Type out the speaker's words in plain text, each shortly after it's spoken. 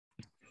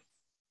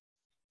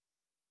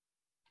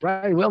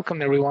Right,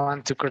 welcome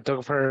everyone to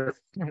Cartographer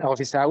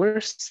Office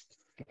Hours.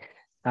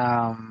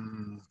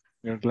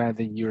 We're glad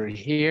that you're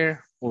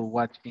here or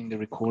watching the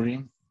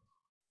recording.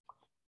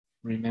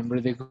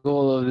 Remember, the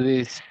goal of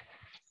this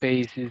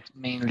space is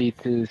mainly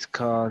to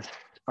discuss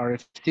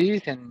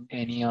RFCs and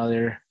any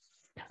other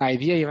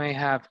idea you may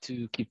have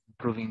to keep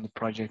improving the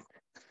project.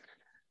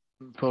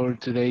 For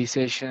today's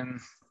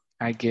session,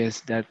 I guess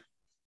that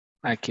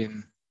I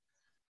can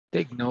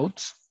take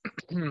notes.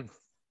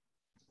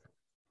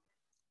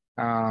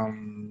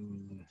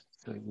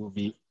 So it will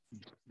be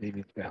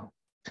David Bell.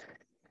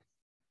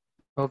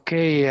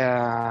 Okay,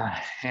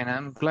 and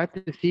I'm glad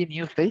to see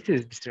new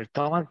faces, Mr.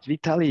 Thomas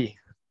Vitali.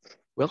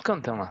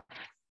 Welcome, Thomas.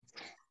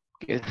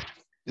 Guess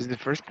this is the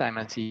first time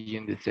I see you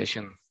in this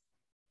session.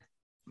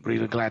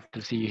 Really glad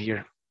to see you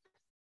here.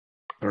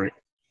 Sorry.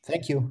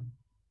 Thank you.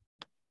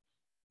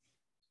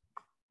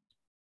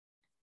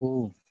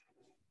 Ooh.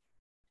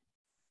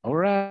 All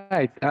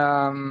right.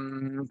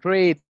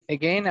 Great.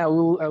 Again, I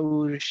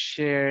will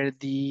share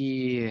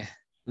the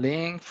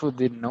link for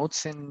the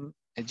notes and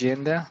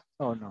agenda.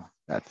 Oh no,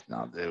 that's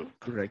not the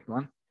correct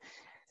one.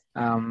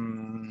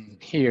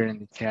 Here in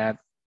the chat,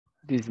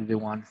 this is the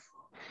one.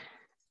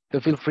 So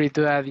feel free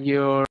to add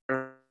your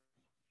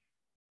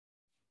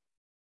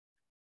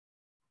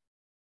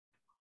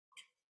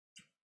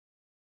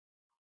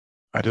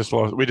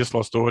we just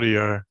lost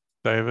audio,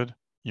 David.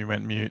 You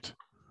went mute.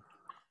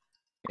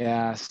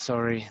 Yeah,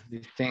 sorry.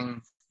 This thing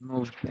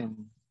moved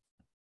and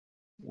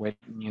went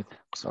mute.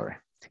 Sorry.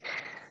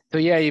 So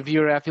yeah, if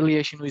your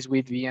affiliation is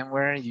with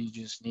VMware, you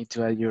just need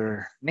to add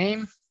your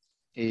name.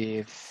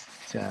 If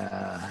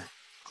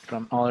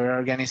from other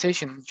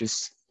organization,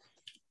 just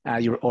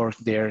add your org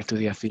there to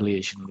the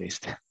affiliation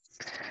list.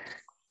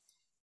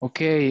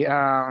 Okay,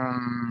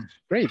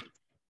 great,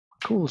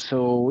 cool.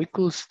 So we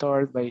could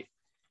start by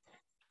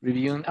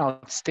reviewing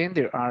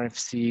outstanding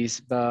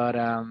RFCs, but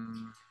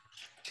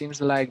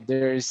seems like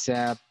there's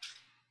a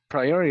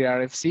priority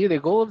RFC. The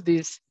goal of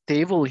this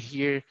table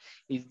here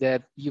is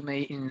that you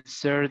may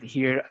insert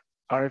here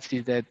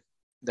RFCs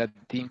that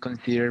team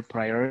consider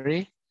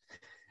priority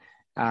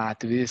to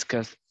be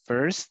discussed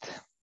first.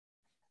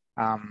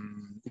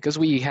 Because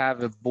we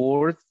have a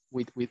board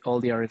with all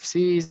the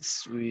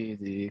RFCs, with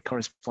the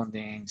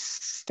corresponding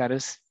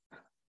status,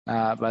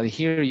 but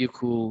here you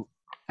could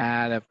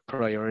add a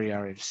priority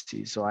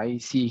RFC. So I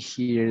see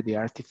here the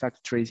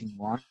artifact tracing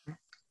one.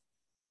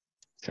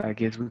 So I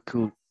guess we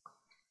could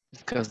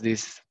discuss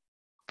this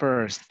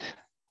first.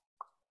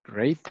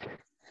 Great.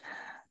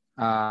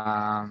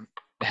 Probably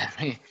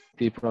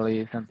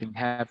something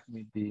happened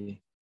with the.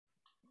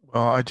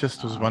 Well, I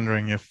just was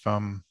wondering if I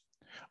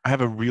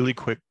have a really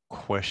quick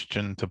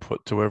question to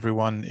put to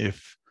everyone.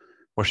 If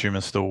Washum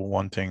is still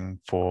waiting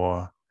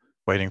for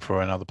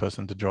another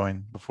person to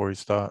join before he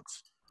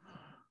starts.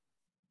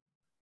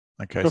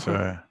 Okay,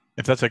 so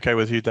if that's okay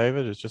with you,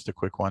 David, it's just a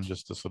quick one,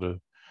 just to sort of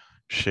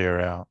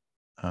share out.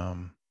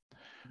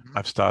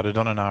 I've started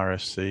on an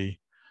RFC.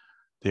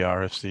 The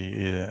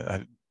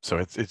RFC, so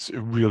it's a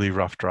really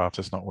rough draft.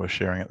 It's not worth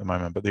sharing at the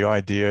moment. But the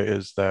idea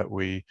is that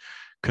we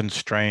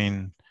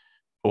constrain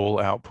all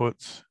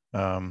outputs,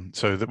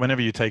 so that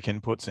whenever you take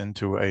inputs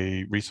into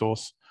a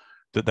resource,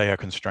 that they are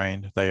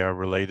constrained. They are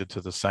related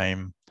to the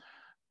same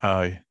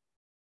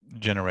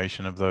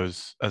generation of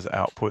those as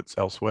outputs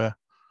elsewhere.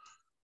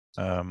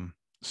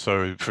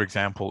 So, for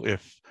example,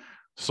 if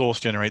source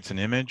generates an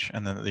image,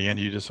 and then at the end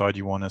you decide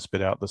you want to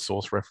spit out the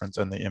source reference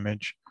and the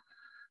image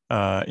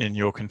in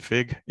your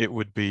config, it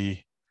would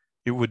be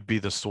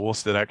the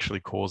source that actually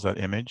caused that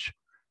image.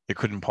 It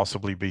couldn't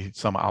possibly be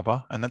some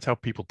other, and that's how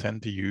people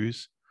tend to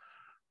use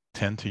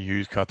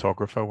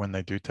Cartographer when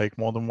they do take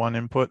more than one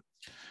input.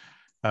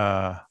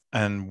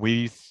 And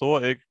we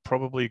thought it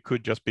probably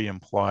could just be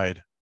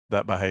implied,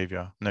 that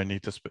behavior. No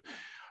need to.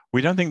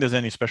 We don't think there's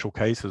any special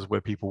cases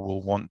where people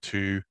will want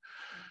to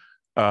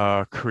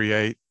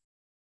create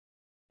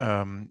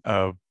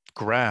a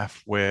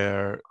graph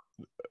where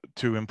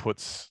two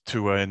inputs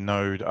to a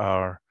node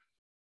are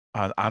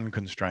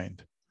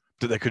unconstrained,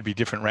 that there could be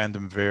different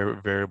random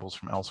variables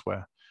from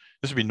elsewhere.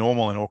 This would be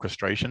normal in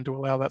orchestration to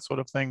allow that sort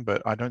of thing,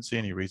 but I don't see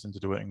any reason to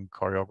do it in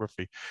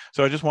choreography.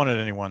 So I just wanted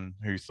anyone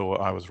who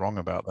thought I was wrong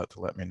about that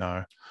to let me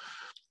know.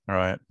 All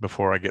right,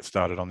 before I get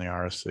started on the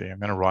RSC. I'm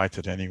going to write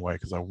it anyway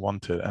because I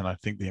want it, and I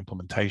think the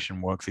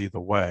implementation works either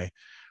way.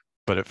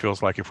 But it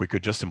feels like if we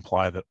could just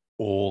imply that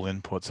all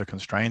inputs are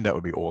constrained, that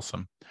would be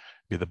awesome.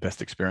 It'd be the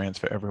best experience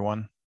for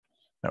everyone.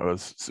 That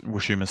was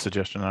Washuma's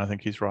suggestion, and I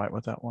think he's right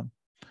with that one.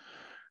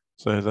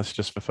 So that's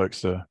just for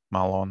folks to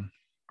mull on.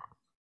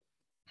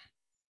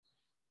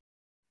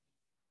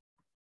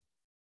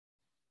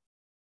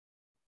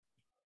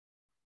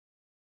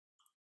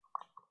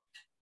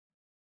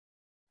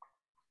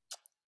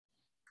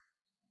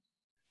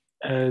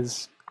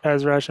 As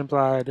Rash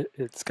implied,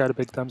 it's got a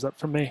big thumbs up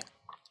from me.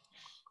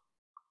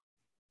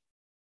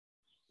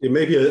 It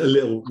may be a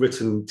little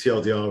written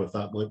TLDR of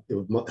that. It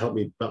would help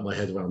me wrap my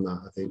head around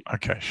that, I think.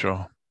 Okay,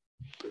 sure.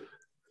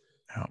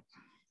 Yeah.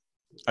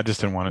 I just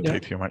didn't want to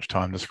take too much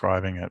time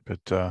describing it,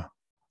 but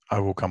I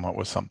will come up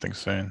with something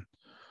soon.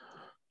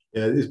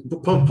 Yeah, it's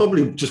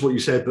probably just what you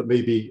said, but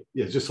maybe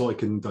just so I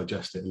can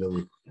digest it a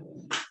little.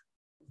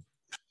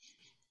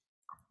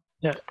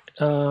 Yeah.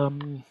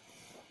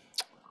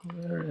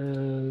 There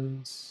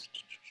is.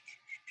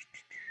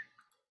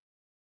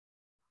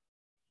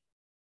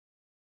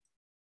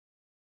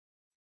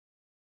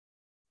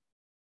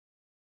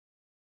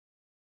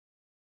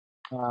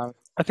 I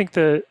think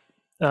that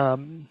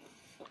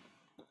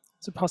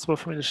is it possible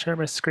for me to share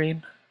my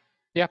screen?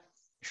 Yeah,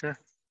 sure.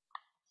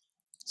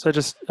 So I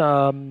just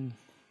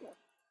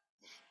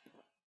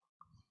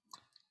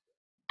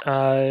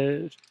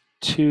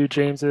to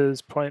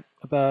James's point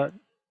about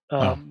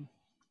yeah,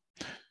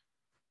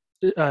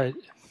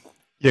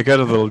 go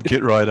to the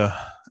Git writer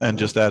and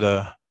just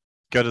go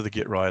to the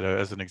Git writer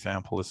as an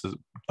example. This is,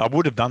 I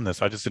would have done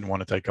this. I just didn't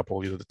want to take up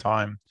all of the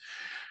time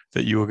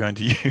that you were going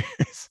to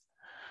use.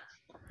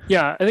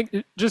 Yeah, I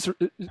think just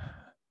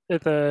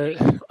at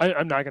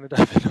I'm not going to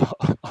dive into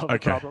all the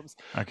problems.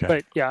 Okay.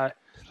 But yeah,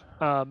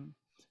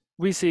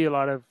 we see a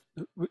lot of,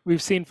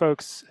 we've seen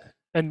folks,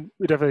 and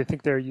we definitely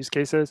think there are use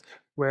cases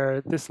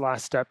where this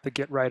last step, the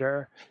Git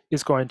writer,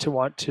 is going to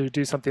want to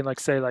do something like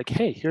say like,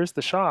 hey, here's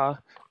the SHA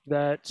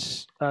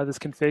that this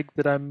config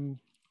that I'm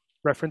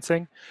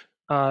referencing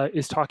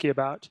is talking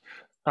about.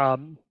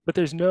 But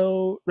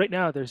right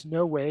now, there's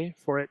no way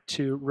for it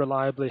to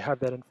reliably have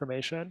that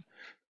information.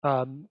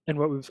 And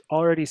what we've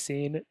already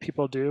seen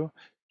people do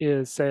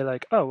is say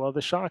like, oh, well,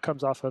 the SHA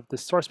comes off of the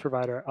source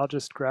provider. I'll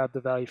just grab the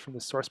value from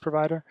the source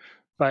provider.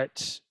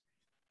 But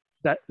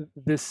that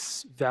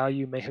this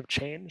value may have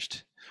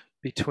changed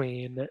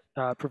between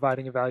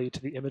providing a value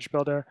to the image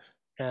builder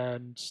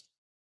and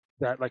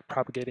that like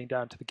propagating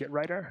down to the Git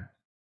writer.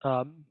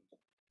 And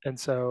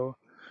so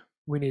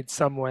we need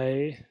some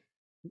way,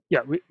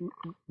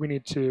 we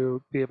need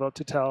to be able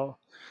to tell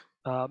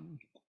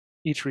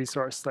each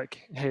resource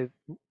like, hey,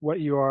 what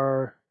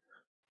you're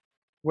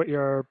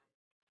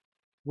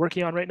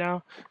working on right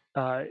now,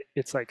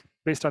 it's like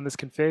based on this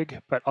config,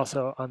 but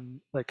also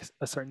on like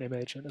a certain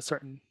image and a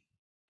certain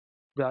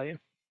value.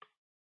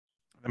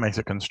 That makes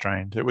it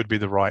constrained. It would be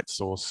the right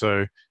source.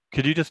 So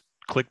could you just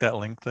click that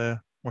link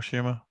there,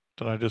 Washima?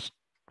 Did I just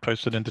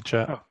post it into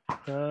chat?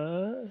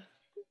 Oh,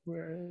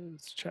 where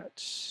is chat?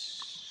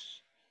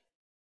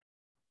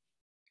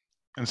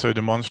 And so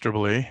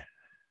demonstrably,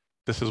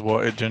 this is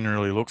what it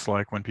generally looks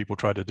like when people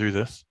try to do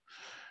this.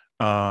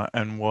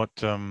 And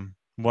what I'm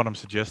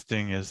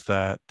suggesting is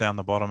that down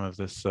the bottom of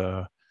this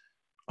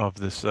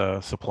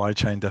supply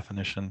chain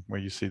definition, where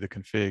you see the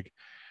config,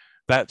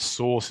 that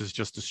source is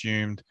just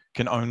assumed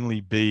can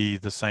only be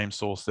the same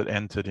source that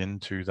entered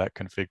into that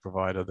config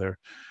provider.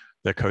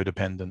 They're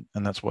codependent,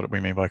 and that's what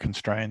we mean by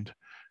constrained.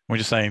 We're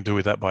just saying do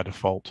with that by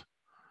default.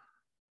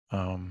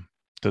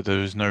 That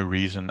there's no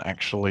reason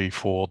actually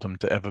for them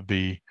to ever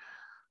be.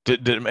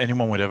 Did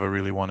anyone would ever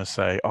really want to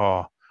say,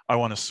 oh, I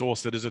want a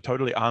source that is a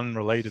totally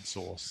unrelated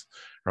source,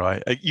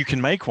 right? You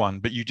can make one,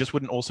 but you just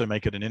wouldn't also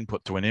make it an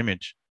input to an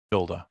image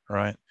builder,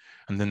 right?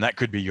 And then that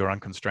could be your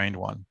unconstrained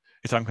one.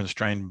 It's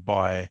unconstrained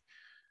by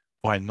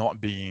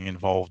not being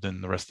involved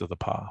in the rest of the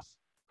path.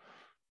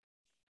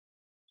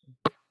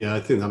 Yeah, I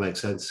think that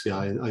makes sense. Yeah,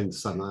 I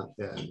understand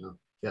that.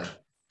 Yeah.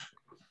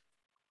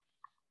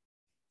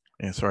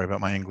 Yeah, sorry about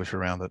my English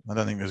around it. I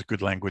don't think there's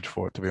good language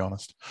for it, to be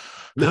honest.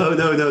 No,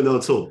 not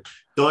at all.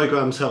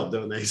 Diagrams help,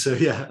 don't they? So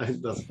yeah,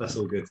 that's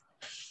all good.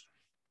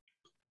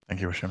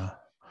 Thank you, Washima.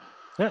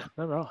 Yeah,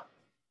 not at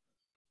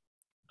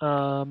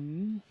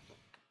all.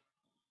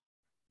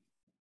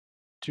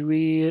 Do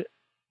we?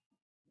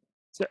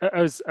 So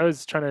I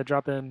was trying to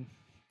drop in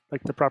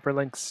like the proper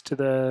links to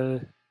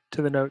the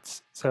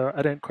notes, so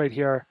I didn't quite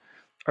hear.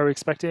 Are we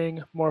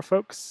expecting more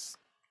folks,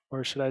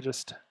 or should I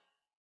just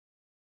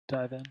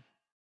dive in?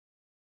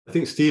 I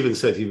think Stephen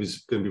said he was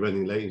going to be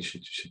running late and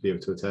should be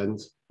able to attend.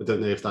 I don't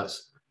know if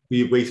that's, were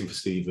you waiting for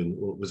Stephen,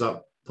 or was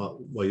that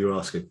what you were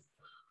asking?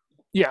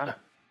 Yeah.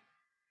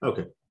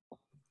 Okay.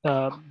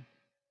 But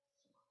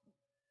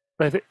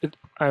I think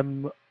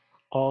I'm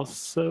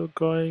also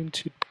going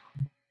to.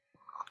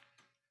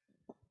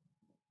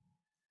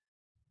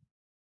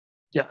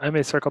 Yeah, I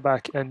may circle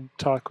back and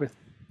talk with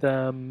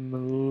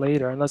them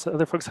later, unless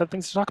other folks have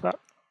things to talk about.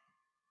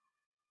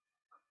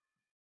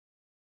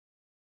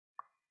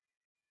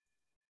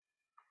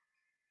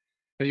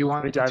 So you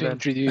want to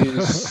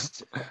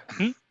introduce,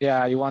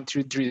 yeah, you want to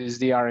introduce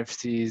the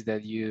RFCs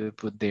that you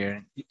put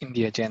there in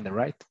the agenda,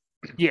 right?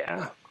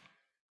 Yeah.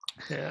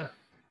 Yeah.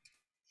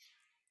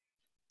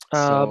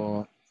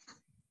 So.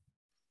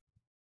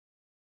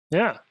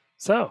 Yeah.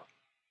 So.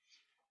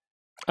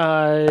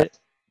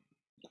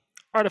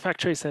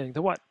 Artifact tracing,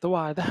 the what, the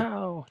why, the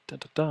how. Dun,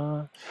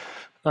 dun,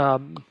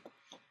 dun.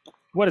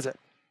 What is it?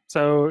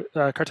 So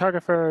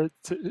Cartographer.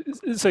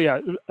 So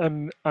yeah,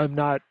 I'm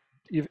not.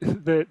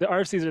 The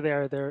RFCs are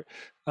there.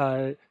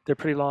 They're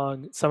pretty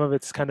long. Some of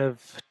it's kind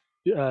of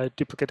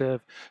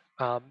duplicative.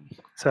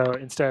 So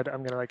instead,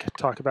 I'm going to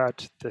talk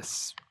about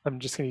this.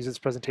 I'm just going to use this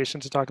presentation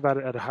to talk about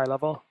it at a high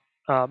level,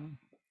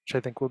 which I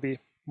think will be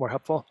more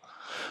helpful.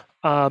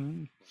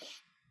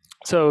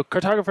 So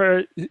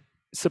Cartographer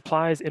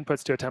supplies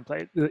inputs to a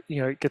template.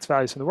 It gets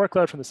values from the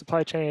workload, from the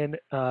supply chain,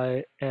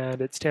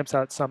 and it stamps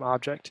out some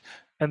object.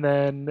 And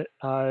then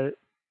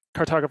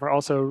Cartographer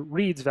also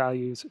reads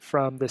values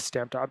from this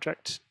stamped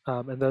object,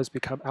 and those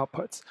become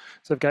outputs.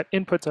 So we've got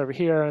inputs over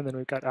here, and then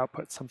we've got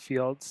outputs, some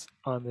fields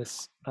on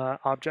this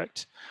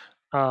object.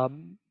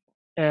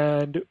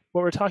 And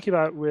what we're talking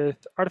about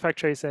with artifact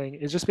tracing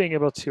is just being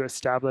able to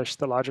establish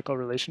the logical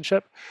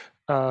relationship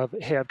of,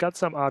 hey, I've got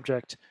some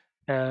object,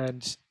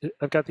 and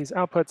I've got these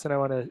outputs, and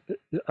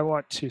I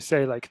want to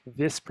say like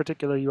this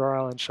particular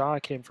URL in SHA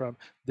came from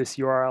this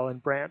URL in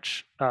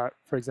branch,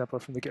 for example,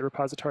 from the Git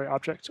repository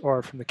object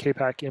or from the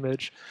KPAC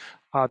image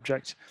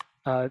object.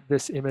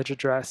 This image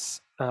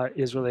address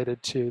is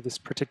related to this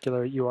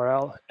particular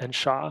URL and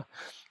SHA.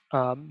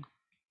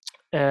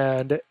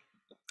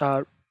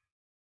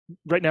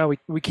 Right now,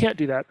 we can't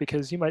do that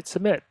because you might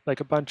submit like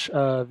a bunch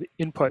of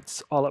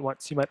inputs all at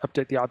once. You might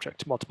update the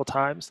object multiple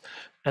times,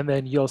 and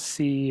then you'll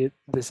see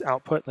this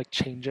output like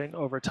changing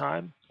over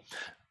time.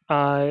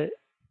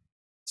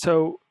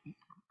 So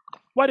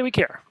why do we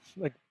care?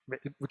 Like,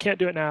 we can't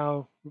do it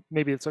now.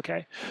 Maybe it's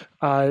okay.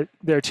 There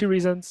are two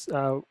reasons.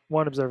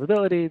 One,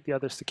 observability. The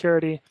other,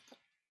 security.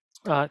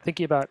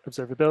 Thinking about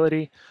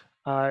observability,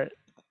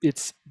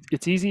 it's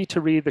easy to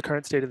read the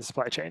current state of the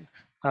supply chain.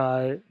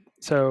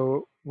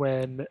 So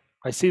when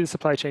I see the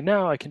supply chain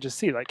now, I can just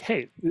see like,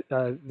 hey,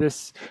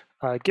 this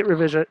Git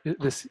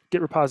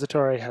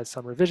repository has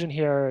some revision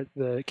here.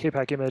 The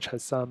KPAC image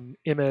has some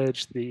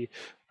image. The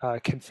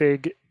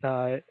config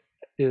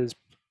has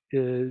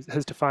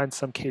defined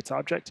some K8s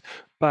object,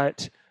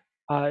 but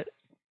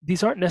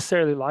these aren't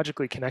necessarily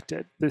logically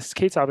connected. This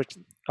K8s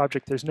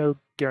object, there's no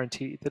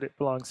guarantee that it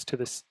belongs to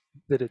this,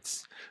 that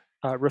it's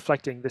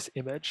reflecting this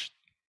image.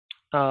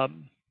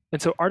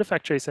 And so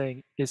artifact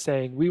tracing is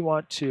saying we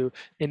want to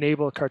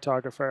enable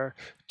Cartographer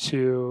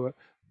to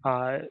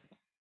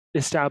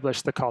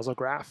establish the causal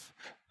graph,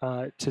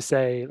 to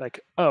say like,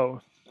 oh,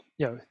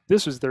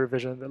 this was the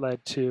revision that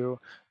led to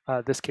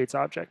this K8s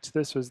object.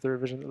 This was the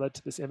revision that led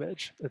to this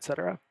image,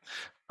 etc.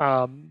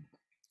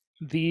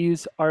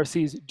 These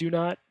RFCs do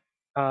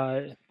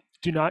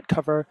not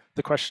cover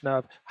the question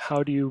of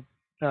how do you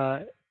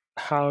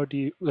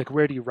like,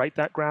 where do you write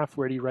that graph?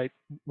 Where do you write,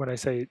 when I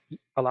say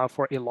allow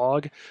for a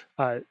log,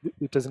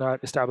 it does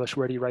not establish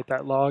where do you write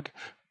that log.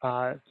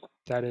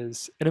 That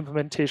is an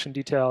implementation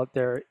detail.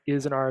 There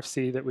is an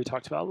RFC that we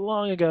talked about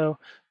long ago.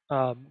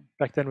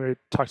 Back then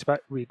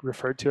we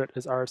referred to it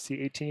as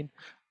RFC 18.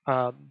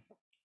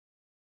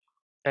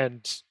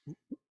 And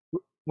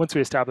once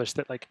we establish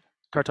that like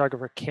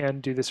Cartographer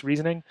can do this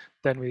reasoning,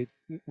 then we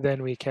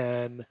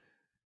can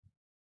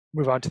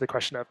move on to the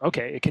question of,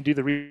 okay, it can do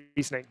the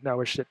reasoning. Now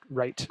we should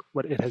write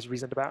what it has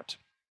reasoned about.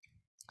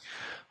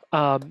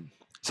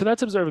 So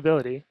that's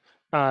observability.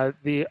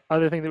 The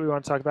other thing that we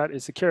want to talk about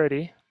is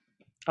security.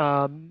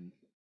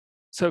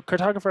 So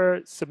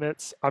Cartographer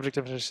submits object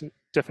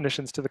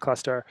definitions to the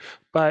cluster,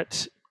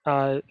 but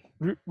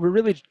we're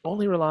really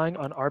only relying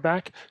on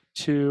RBAC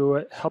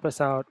to help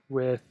us out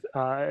with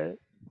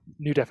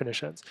new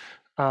definitions.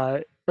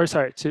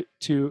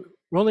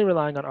 We're only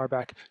relying on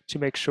RBAC to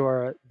make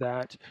sure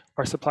that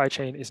our supply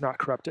chain is not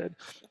corrupted.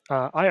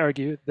 I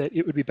argue that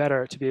it would be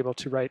better to be able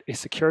to write a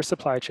secure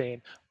supply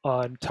chain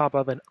on top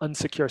of an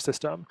unsecure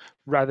system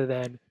rather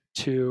than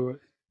to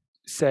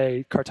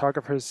say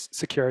Cartographer's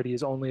security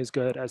is only as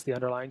good as the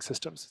underlying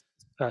system's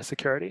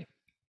security.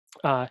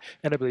 And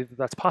I believe that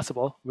that's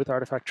possible with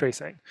artifact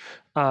tracing.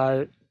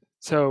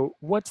 So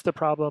what's the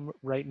problem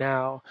right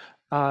now?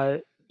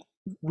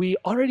 We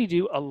already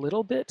do a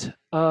little bit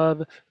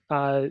of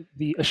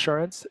the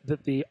assurance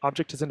that the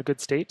object is in a good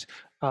state.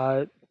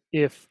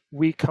 If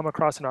we come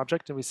across an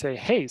object and we say,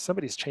 hey,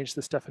 somebody's changed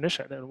this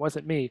definition and it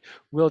wasn't me,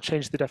 we'll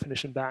change the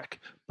definition back.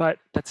 But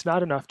that's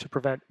not enough to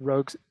prevent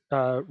rogue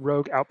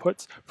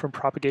outputs from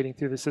propagating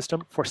through the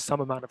system for some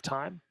amount of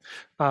time.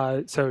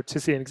 So to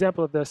see an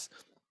example of this,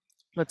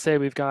 let's say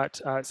we've got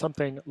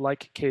something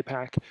like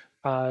KPAC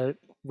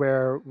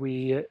where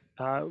we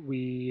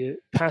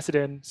pass it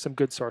in some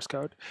good source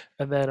code,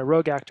 and then a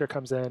rogue actor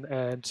comes in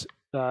and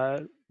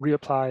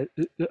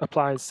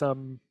applies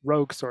some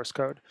rogue source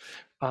code.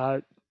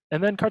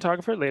 And then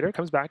Cartographer later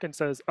comes back and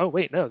says, oh,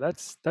 wait, no,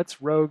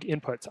 that's rogue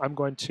inputs. I'm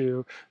going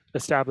to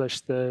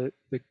establish the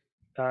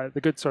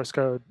good source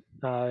code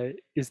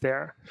is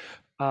there.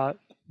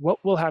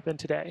 What will happen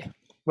today?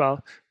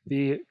 Well,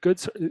 the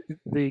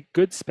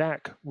good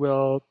spec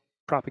will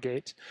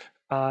propagate,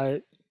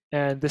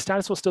 and the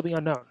status will still be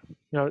unknown.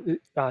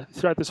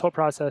 Throughout this whole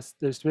process,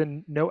 there's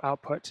been no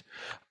output.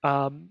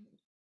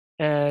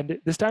 And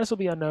the status will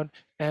be unknown,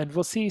 and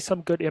we'll see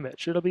some good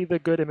image. It'll be the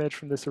good image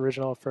from this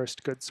original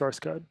first good source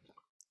code.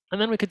 And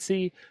then we could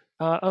see,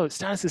 oh,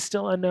 status is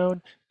still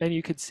unknown, and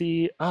you could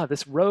see,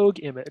 this rogue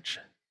image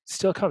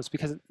still comes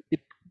because it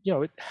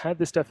had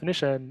this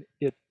definition.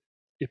 It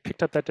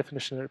picked up that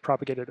definition and it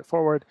propagated it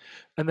forward.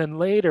 And then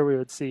later we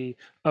would see,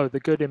 oh,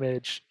 the good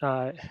image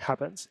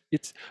happens.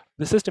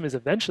 The system is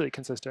eventually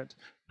consistent,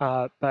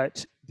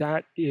 but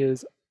that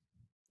is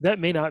that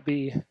may not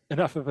be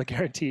enough of a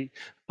guarantee.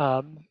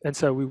 And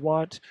so we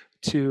want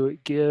to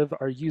give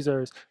our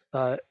users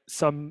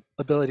some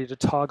ability to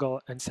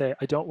toggle and say,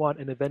 I don't want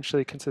an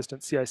eventually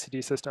consistent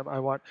CI/CD system. I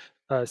want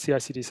a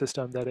CI/CD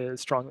system that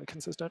is strongly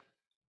consistent.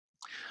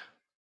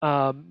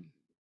 So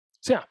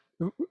yeah,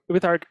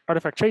 with our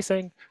artifact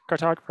tracing,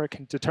 Cartographer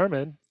can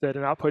determine that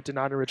an output did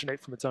not originate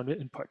from its own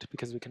input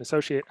because we can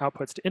associate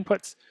outputs to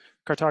inputs.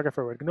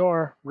 Cartographer would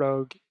ignore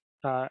rogue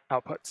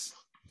outputs.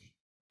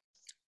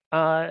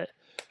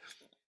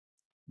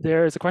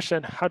 There's a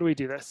question, how do we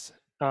do this?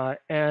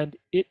 And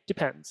it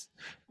depends.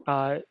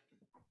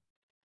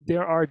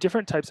 There are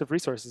different types of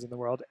resources in the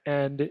world,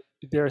 and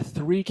there are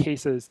 3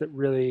 cases that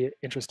really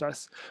interest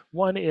us.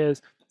 One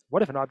is,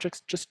 what if an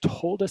object just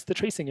told us the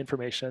tracing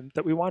information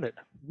that we wanted?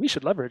 We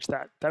should leverage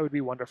that. That would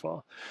be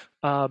wonderful.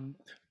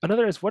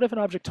 Another is, what if an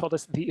object told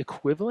us the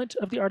equivalent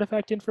of the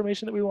artifact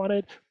information that we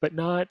wanted, but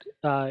not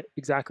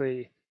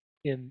exactly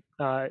in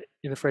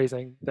the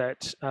phrasing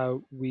that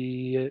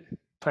we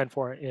planned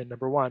for in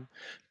number 1?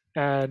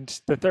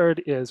 And the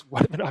third is,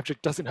 what if an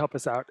object doesn't help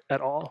us out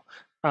at all?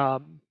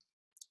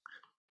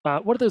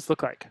 What do those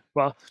look like?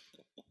 Well,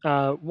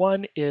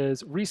 one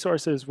is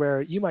resources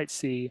where you might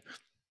see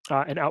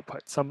an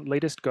output, some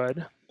latest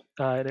good,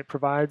 and it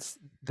provides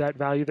that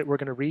value that we're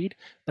going to read.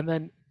 And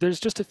then there's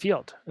just a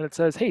field, and it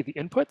says, hey, the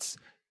inputs,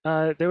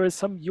 there was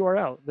some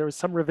URL, there was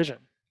some revision.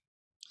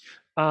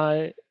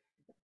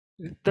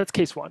 That's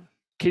case 1.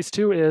 Case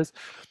 2 is,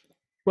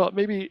 well,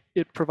 maybe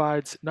it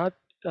provides not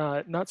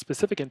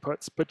specific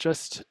inputs, but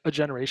just a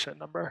generation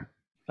number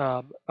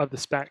of the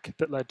spec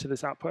that led to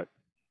this output.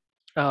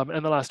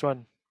 And the last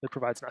one, it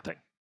provides nothing.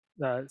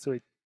 So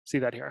we see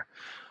that here.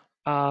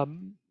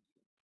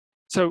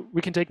 So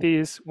we can take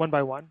these one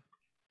by one.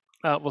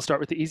 We'll start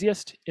with the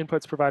easiest,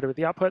 inputs provided with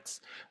the outputs.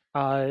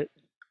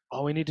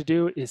 All we need to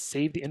do is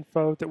save the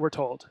info that we're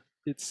told.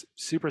 It's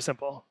super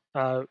simple.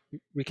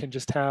 We can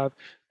just have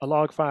a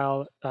log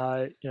file,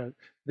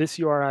 this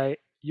URI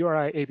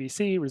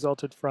ABC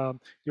resulted from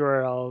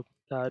URL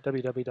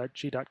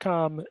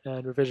www.g.com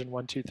and revision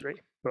 123.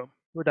 Boom,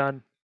 we're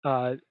done.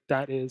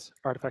 That is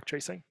artifact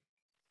tracing.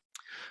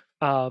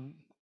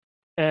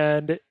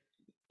 And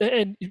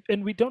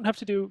we don't have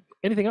to do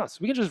anything else.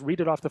 We can just read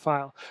it off the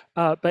file.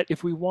 But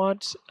if we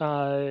want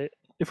that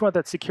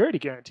security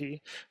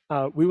guarantee,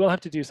 we will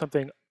have to do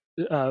something.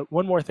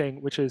 One more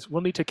thing, which is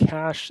we'll need to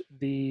cache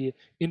the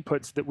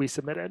inputs that we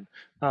submitted.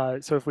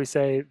 So if we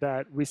say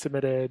that we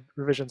submitted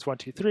revisions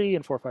 123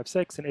 and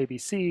 456 and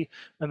ABC,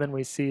 and then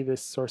we see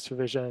this source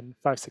revision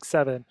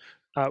 567,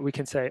 we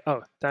can say,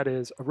 oh, that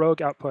is a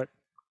rogue output.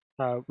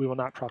 We will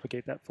not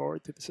propagate that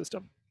forward through the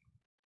system.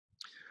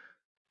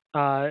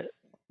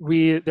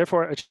 We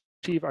therefore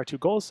achieve our 2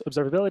 goals: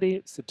 observability,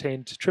 it's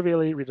obtained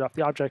trivially, read it off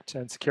the object,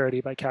 and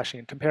security by caching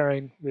and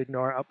comparing. We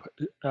ignore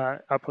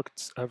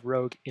outputs of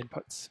rogue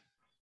inputs.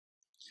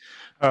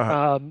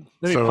 Let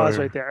me pause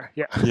right there.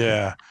 Yeah.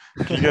 Yeah.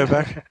 Can you go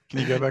back?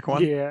 Can you go back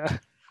one? Yeah.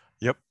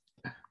 Yep.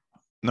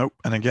 Nope.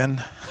 And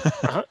again.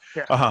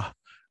 Yeah.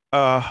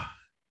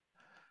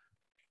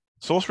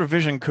 Source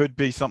revision could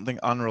be something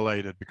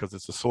unrelated because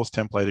it's a source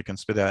template. It can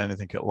spit out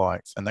anything it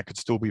likes, and that could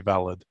still be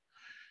valid.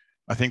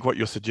 I think what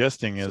you're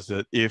suggesting is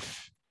that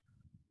if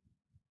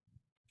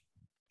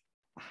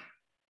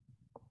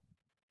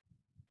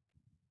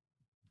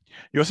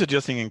you're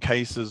suggesting in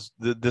cases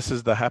that this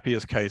is the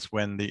happiest case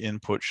when the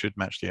input should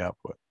match the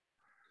output,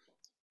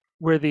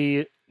 where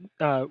the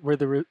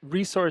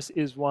resource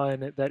is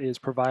one that is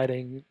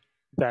providing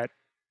that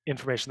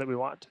information that we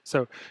want.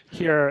 So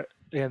here,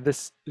 and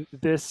this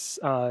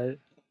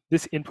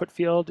input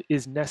field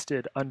is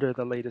nested under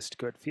the latest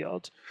good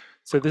field.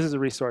 So this is a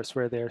resource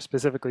where they're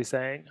specifically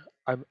saying,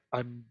 I'm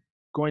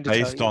going to tell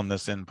you, based on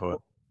this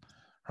input,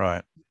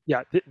 right?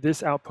 Yeah,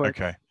 this output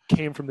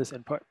came from this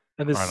input,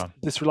 and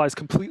this relies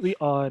completely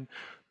on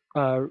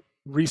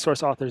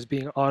resource authors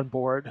being on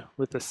board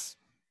with this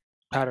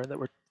pattern that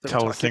we're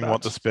telling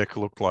what the spec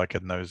looked like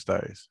in those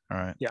days. All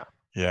right. Yeah.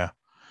 Yeah,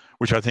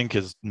 which I think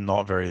is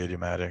not very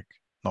idiomatic,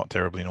 not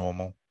terribly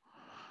normal.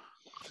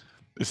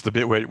 It's the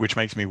bit which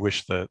makes me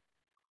wish that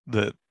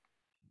the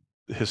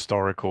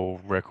historical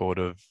record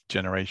of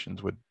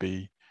generations would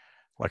be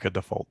like a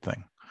default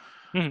thing.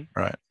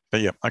 Right.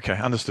 But yeah, okay,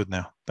 understood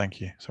now.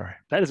 Thank you. Sorry.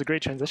 That is a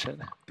great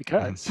transition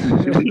because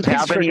do we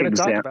have any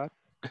examples?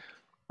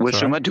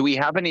 Wishima, do we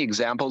have any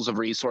examples of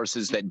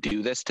resources that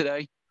do this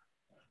today?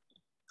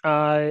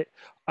 I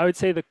would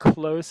say the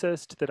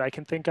closest that I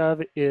can think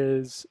of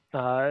is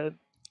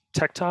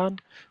Tecton.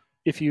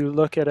 If you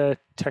look at a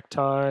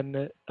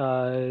Tecton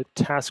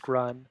task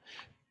run,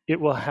 it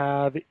will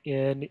have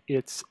in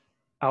its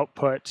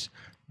output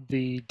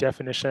the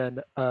definition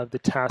of the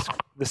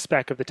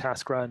spec of the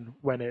task run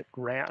when it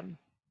ran.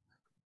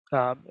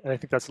 And I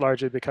think that's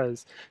largely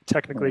because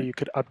technically you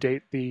could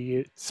update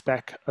the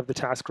spec of the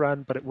task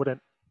run, but it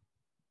wouldn't,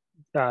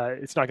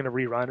 it's not going to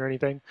rerun or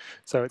anything.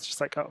 So it's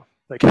just like, oh,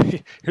 like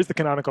here's the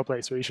canonical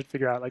place where you should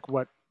figure out like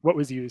what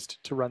was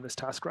used to run this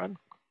task run.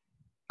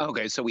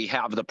 Okay, so we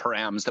have the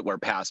params that were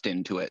passed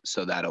into it,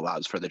 so that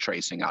allows for the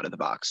tracing out of the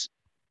box.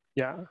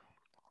 Yeah.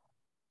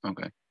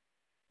 Okay.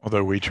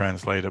 Although we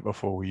translate it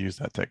before we use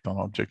that tect on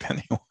object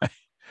anyway,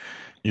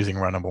 using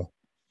runnable.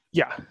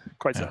 Yeah,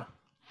 quite Yeah. so.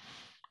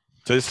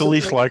 So it's the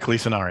least likely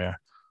scenario.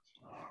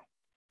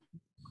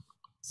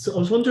 So I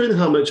was wondering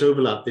how much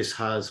overlap this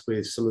has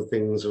with some of the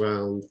things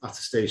around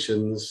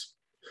attestations,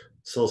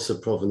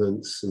 salsa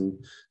provenance,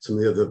 and some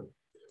of the other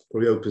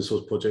probably open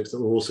source projects that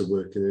are also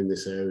working in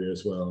this area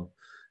as well.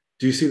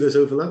 Do you see those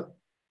overlap?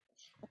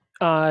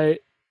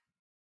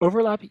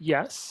 Overlap,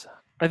 yes.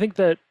 I think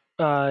that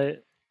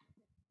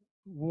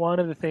one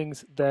of the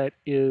things that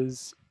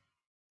is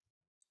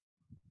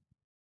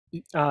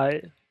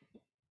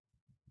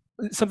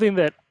something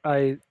that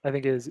I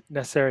think is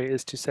necessary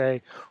is to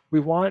say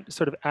we want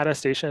sort of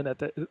attestation at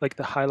the like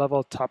the high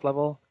level, top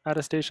level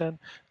attestation,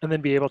 and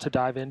then be able to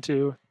dive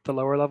into the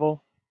lower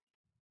level,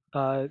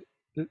 that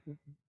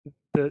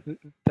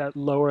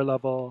lower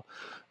level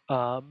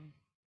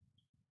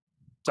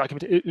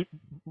document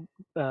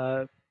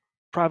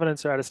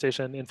provenance or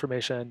attestation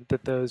information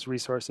that those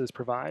resources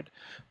provide.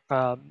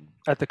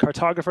 At the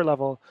cartographer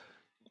level,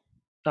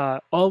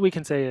 all we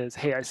can say is,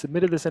 hey, I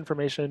submitted this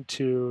information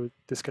to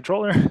this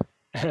controller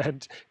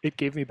and it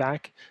gave me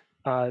back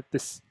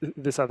this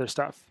other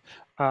stuff.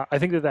 I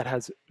think that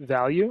has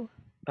value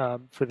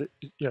for the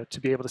to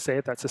be able to say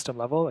at that system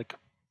level, like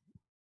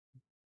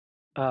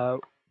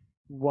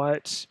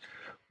what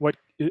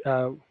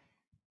I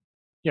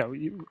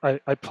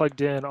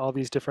plugged in all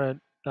these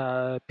different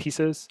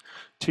pieces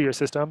to your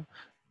system.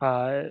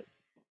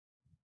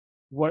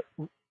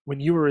 When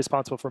you were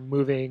responsible for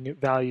moving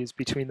values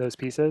between those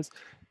pieces,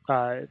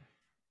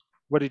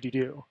 what did you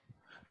do?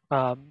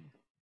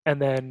 And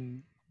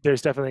then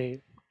it's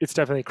definitely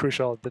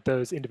crucial that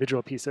those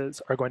individual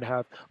pieces are going to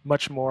have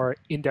much more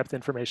in-depth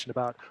information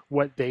about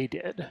what they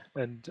did.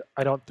 And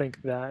I don't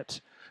think that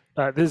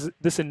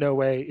this in no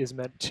way is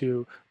meant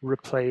to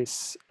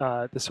replace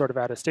the sort of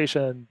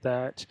attestation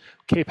that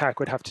KPAC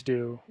would have to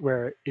do,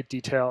 where it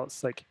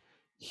details like,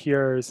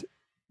 here's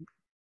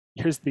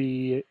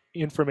the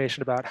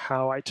information about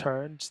how I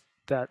turned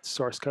that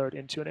source code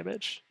into an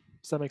image.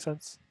 Does that make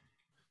sense?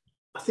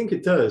 I think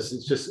it does.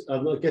 It's just,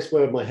 I guess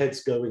where my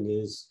head's going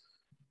is,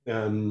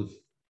 are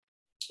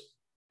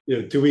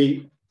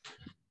we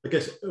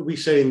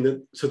saying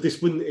that, so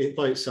this wouldn't,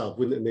 by itself,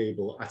 wouldn't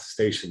enable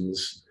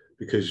attestations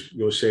because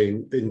you're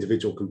saying the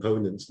individual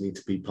components need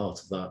to be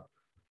part of that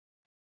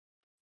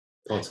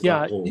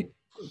whole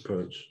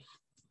approach.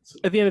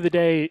 At the end of the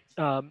day,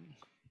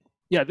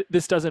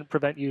 this doesn't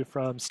prevent you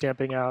from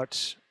stamping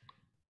out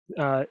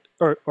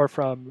or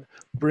from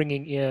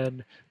bringing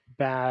in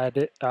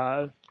bad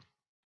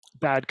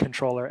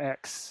controller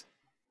X.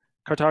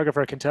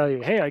 Cartographer can tell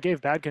you, hey, I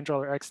gave bad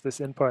controller X this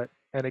input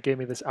and it gave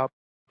me this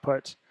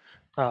output,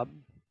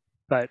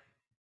 but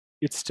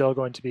it's still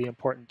going to be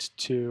important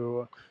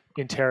to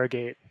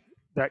interrogate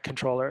that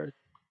controller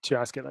to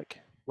ask it, like,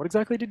 what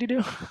exactly did you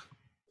do?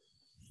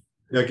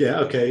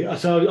 Okay.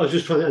 So I was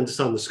just trying to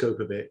understand the scope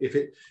of it. If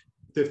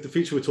the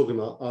feature we're talking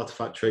about,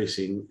 artifact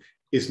tracing,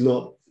 is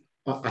not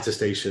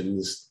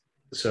attestations,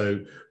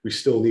 so we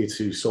still need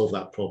to solve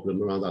that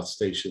problem around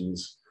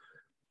attestations.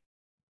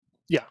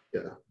 Yeah.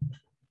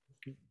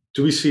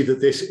 Do we see that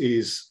this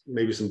is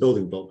maybe some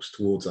building blocks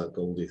towards that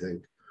goal, do you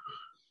think?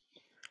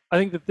 I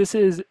think that this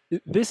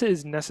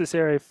is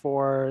necessary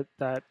for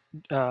that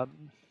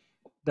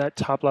that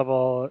top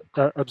level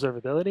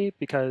observability,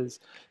 because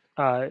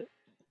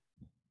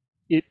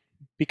it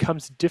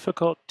becomes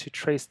difficult to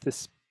trace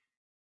this.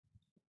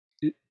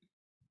 It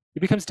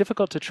becomes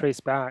difficult to trace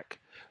back,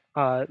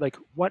 like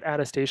what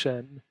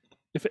attestation.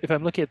 If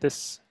I'm looking at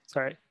this,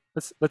 sorry,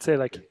 let's say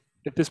like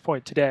at this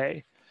point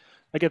today,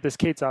 I get this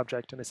Kate's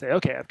object and I say,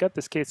 okay, I've got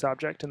this Kate's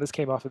object and this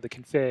came off of the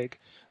config,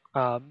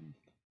 and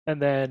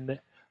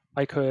then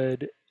I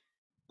could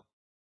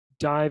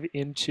dive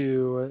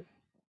into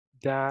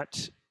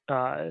that.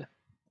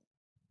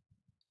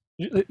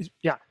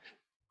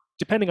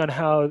 Depending on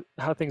how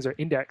things are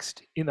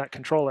indexed in that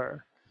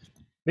controller,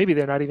 maybe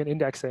they're not even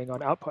indexing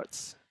on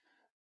outputs.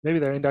 Maybe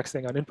they're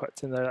indexing on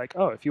inputs, and they're like,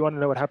 oh, if you want to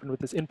know what happened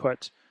with this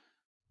input,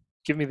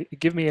 give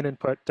me an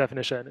input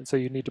definition, and so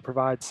you need to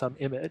provide some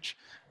image.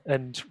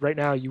 And right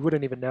now, you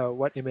wouldn't even know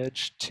what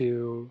image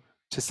to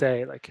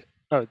say, like,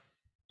 oh,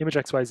 image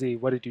XYZ,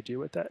 what did you do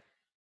with that?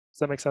 Does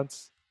that make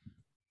sense?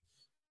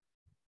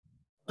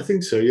 I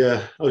think so,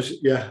 yeah. I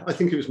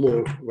think it was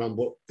more around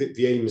what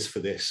the aims for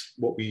this,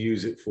 what we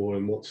use it for,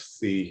 and what's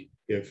the,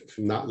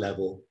 from that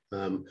level.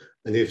 And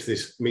if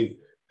this, I mean,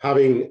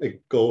 having a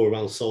goal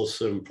around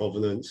salsa and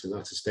provenance and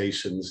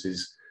attestations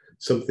is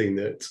something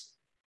that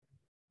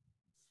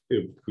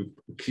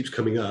keeps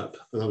coming up.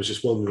 And I was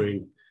just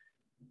wondering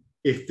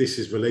if this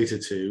is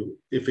related to,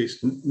 if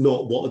it's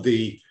not, what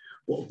do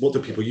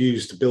people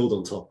use to build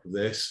on top of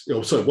this?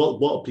 Sorry,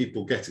 what are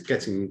people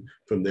getting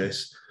from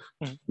this?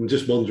 I'm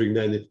just wondering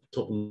then, at the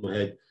top of my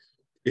head,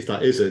 if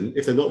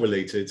they're not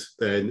related,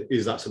 then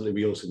is that something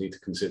we also need to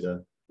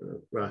consider,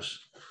 Rash?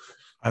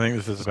 I think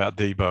this is about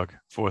debug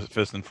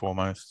first and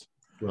foremost.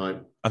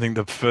 Right. I think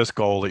the first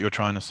goal that you're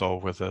trying to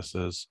solve with this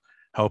is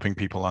helping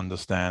people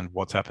understand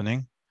what's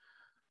happening,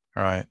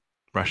 right?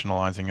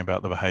 Rationalizing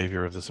about the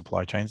behavior of the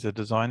supply chains they're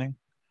designing,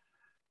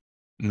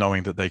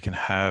 knowing that they can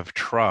have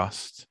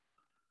trust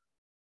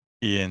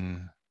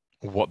in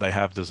what they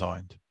have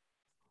designed,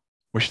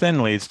 which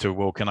then leads to,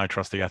 well, can I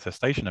trust the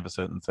attestation of a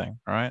certain thing,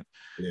 right?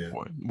 Yeah.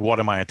 What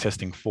am I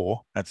attesting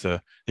for?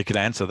 It could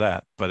answer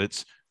that, but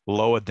it's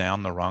lower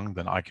down the rung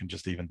than I can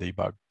just even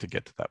debug to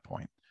get to that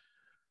point.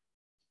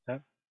 Yeah.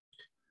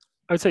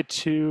 I would say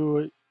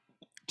two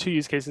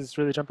use cases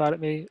really jump out at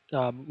me.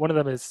 One of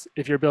them is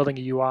if you're building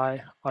a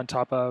UI on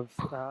top of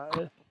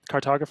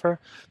Cartographer,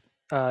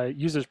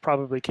 users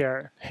probably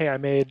care, hey, I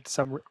made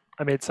some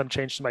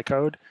change to my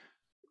code.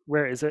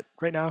 Where is it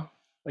right now?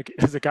 Like,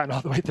 has it gotten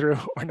all the way through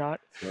or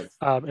not? Right.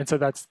 And so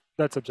that's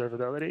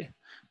observability.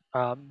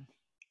 And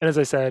as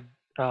I said,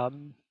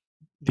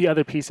 the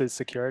other piece is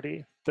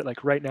security. That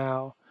like right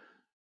now,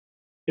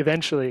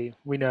 eventually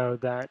we know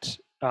that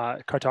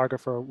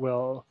Cartographer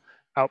will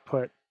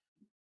output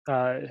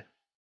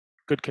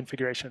good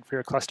configuration for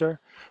your cluster,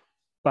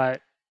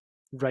 but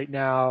right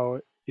now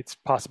it's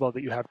possible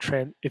that you have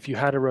if you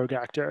had a rogue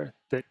actor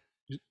that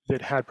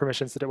had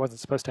permissions that it wasn't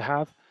supposed to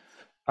have,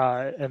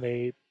 and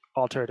they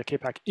altered a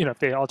KPAC, if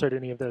they altered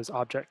any of those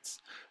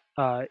objects,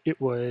 it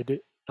would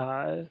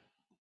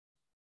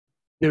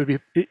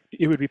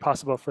be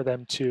possible for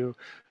them to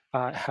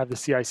have the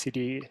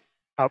CI/CD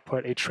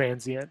output a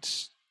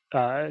transient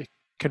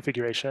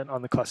configuration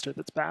on the cluster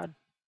that's bad.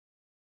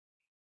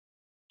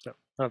 So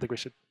I don't think we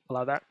should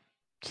allow that.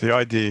 So the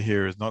idea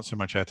here is not so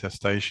much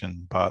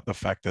attestation, but the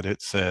fact that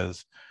it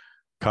says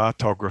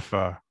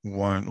Cartographer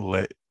won't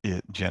let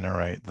it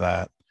generate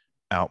that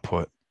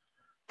output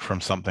from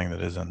something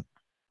that isn't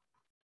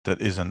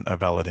a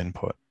valid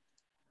input.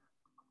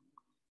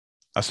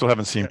 I still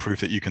haven't seen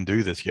proof that you can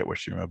do this yet,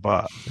 Wishima,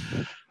 but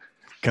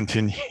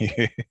continue.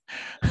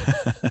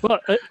 Well,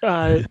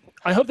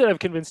 I hope that I've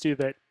convinced you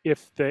that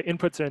if the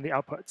inputs are in the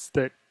outputs,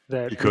 that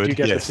we do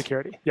get the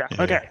security. Yeah.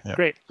 Okay.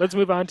 Great. Let's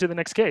move on to the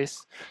next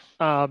case.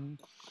 Kind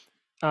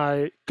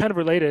of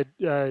related,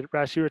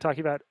 Rash, you were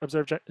talking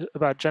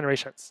about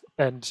generations,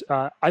 and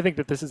I think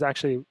that this is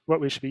actually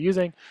what we should be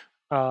using,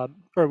 or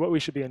what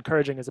we should be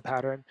encouraging as a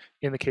pattern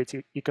in the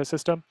K2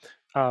 ecosystem,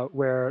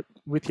 where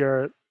with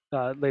your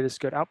latest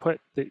good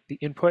output, the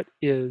input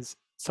is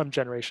some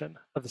generation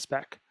of the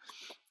spec.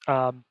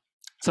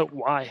 So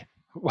why?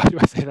 Why do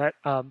I say that?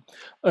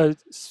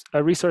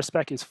 A resource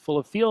spec is full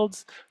of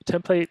fields.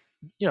 Template,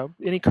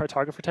 any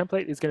cartographer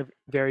template is going to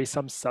vary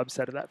some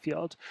subset of that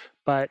field,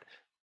 but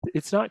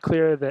it's not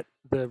clear that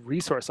the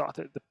resource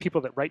author, the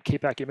people that write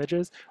KPAC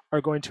images,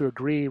 are going to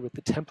agree with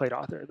the template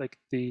author, like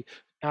the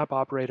app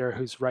operator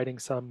who's writing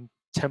some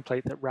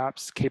template that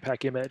wraps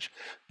KPAC image,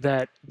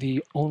 that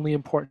the only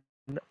important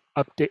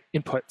update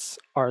inputs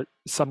are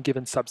some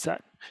given subset.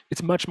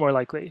 It's much more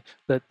likely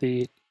that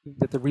the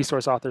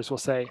resource authors will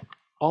say,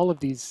 all of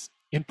these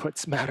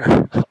inputs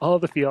matter, all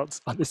the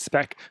fields on this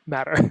spec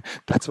matter.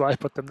 That's why I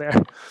put them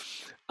there.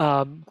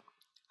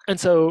 And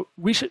so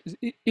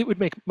it would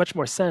make much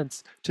more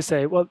sense to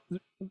say, well,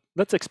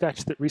 let's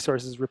expect that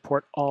resources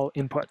report all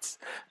inputs.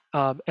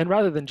 And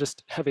rather than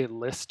just have a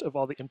list of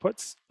all the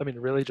inputs,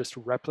 really just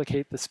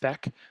replicate the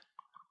spec,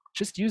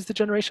 just use the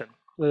generation.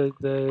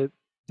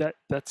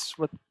 That's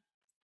what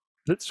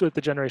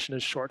the generation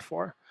is short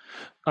for.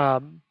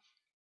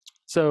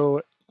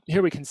 So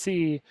here we can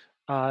see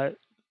what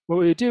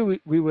we would do.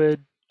 We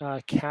would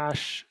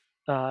cache.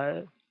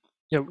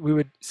 We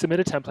would submit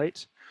a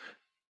template.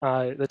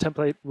 The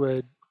template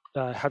would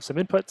have some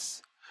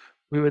inputs.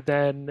 We would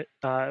then,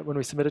 when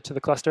we submit it to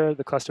the cluster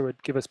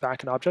would give us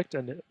back an object,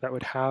 and that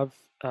would have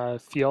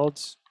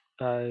fields,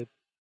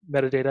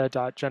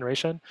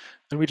 metadata.generation,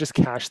 and we just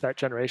cache that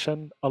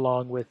generation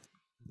along with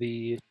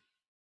the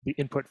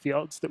input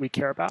fields that we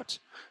care about.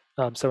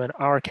 So in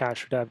our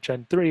cache, we'd have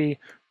Gen 3,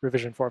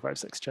 revision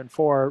 456, Gen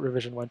 4,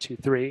 revision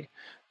 123.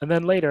 And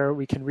then later,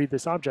 we can read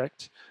this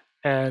object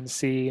and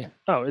see,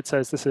 oh, it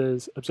says this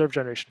is observed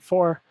generation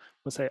 4.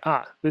 We'll say,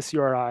 this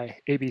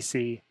URI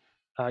ABC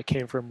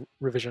came from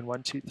revision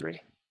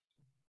 123.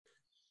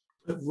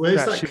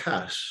 Where's that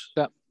cache?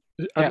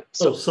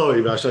 So,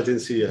 sorry, Rash, I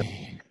didn't see you.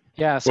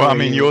 Yeah.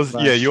 Well, yours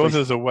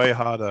is a way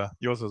harder.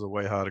 Yours is a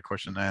way harder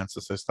question to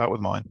answer. So start with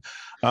mine,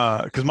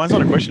 because mine's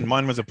not a question.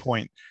 Mine was a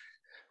point.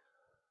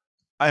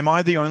 Am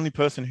I the only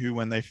person who,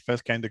 when they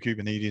first came to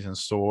Kubernetes and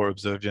saw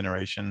observed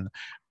generation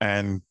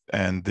and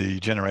the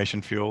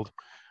generation field,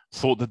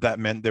 thought that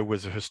meant there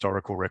was a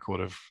historical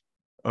record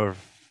of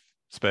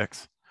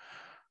specs?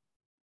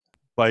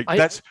 Like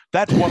that's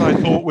what I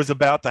thought was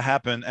about to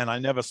happen, and I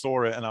never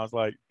saw it, and I was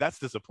like, that's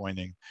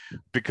disappointing,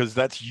 because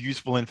that's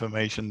useful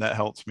information that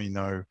helps me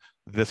know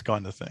this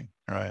kind of thing,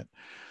 right?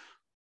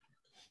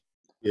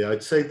 Yeah,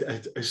 I'd say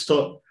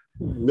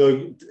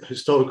no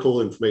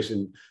historical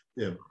information.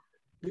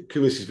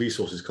 Kubernetes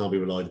resources can't be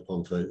relied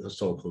upon for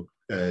historical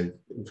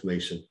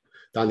information.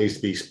 That needs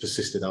to be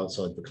persisted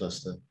outside the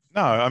cluster.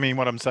 No,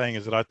 what I'm saying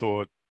is that I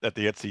thought at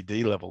the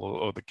etcd level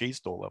or the key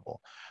store level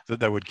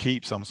that they would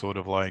keep some sort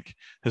of like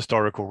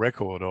historical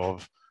record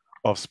of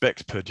of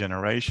specs per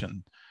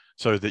generation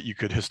so that you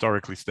could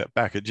historically step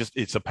back.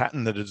 It's a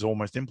pattern that is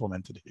almost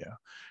implemented here,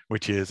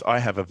 which is I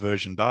have a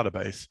version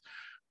database,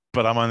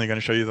 but I'm only going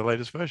to show you the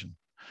latest version.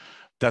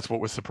 That's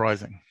what was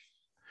surprising.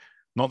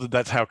 Not that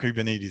that's how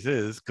Kubernetes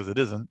is, because it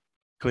isn't.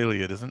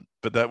 Clearly it isn't,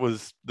 but that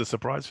was the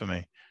surprise for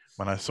me.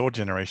 When I saw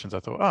generations,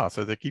 I thought,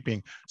 so they're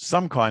keeping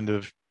some kind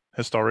of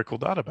historical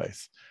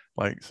database,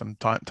 like some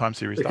time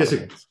series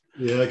database.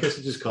 I guess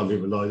it just can't be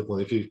relied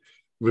upon. If you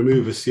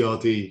remove a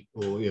CRD,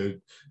 or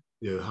you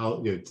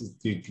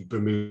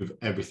remove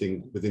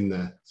everything within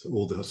there, so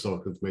all the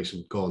historical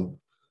information gone.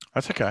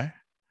 That's okay.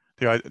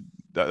 The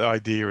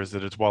idea is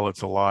that while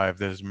it's alive,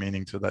 there's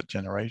meaning to that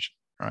generation,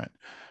 right?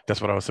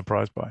 That's what I was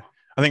surprised by.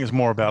 I think it's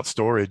more about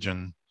storage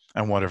and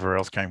whatever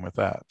else came with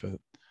that. But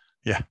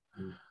yeah,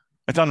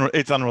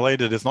 it's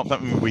unrelated. It's not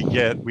something we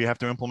get. We have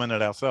to implement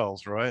it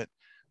ourselves, right?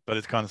 But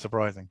it's kind of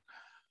surprising.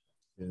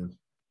 Yeah.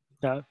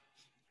 Yeah.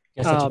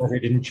 Guess that's why they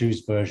didn't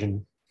choose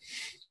version.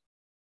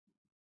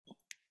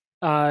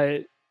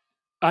 You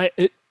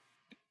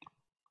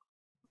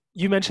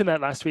mentioned that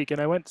last week, and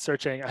I went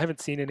searching. I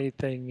haven't seen any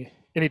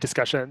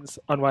discussions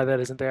on why that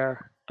isn't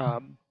there.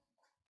 But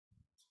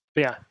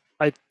yeah,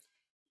 it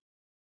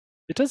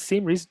does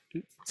seem it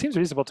seems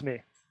reasonable to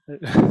me.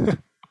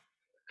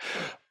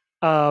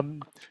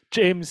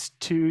 James,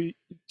 to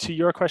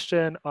your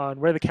question on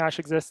where the cache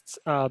exists,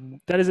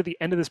 that is at the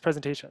end of this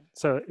presentation.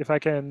 So if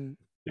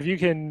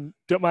you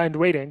don't mind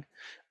waiting,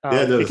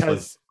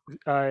 because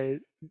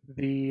the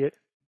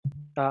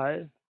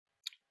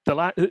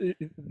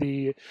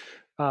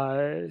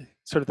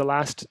sort of the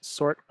last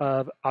sort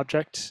of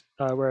object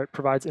where it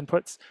provides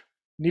inputs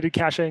needed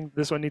caching.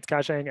 This one needs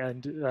caching,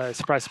 and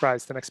surprise,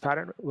 surprise, the next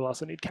pattern will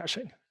also need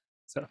caching.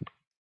 So,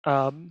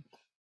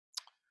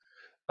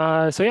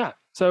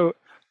 so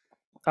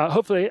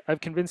hopefully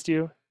I've convinced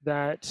you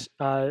that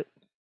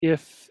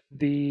if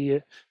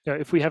we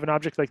have an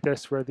object like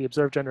this where the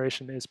observed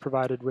generation is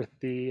provided with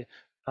the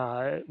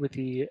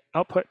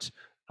output,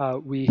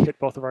 we hit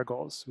both of our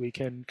goals. We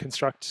can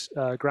construct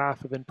a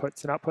graph of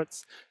inputs and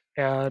outputs,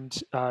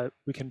 and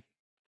we can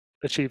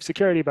achieve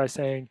security by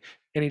saying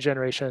any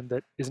generation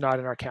that is not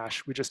in our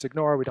cache, we just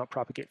ignore, we don't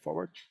propagate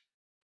forward.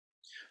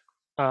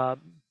 Pausing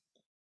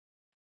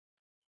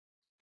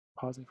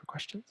for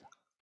questions.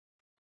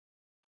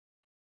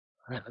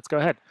 All right, let's go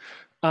ahead.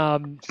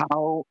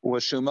 How,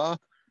 Washuma?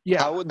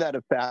 Yeah. How would that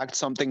affect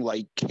something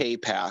like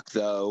KPAC,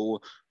 though,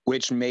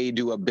 which may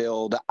do a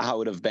build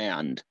out of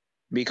band?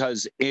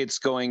 Because it's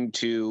going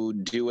to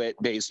do it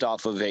based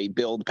off of a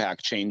build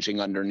pack changing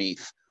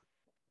underneath.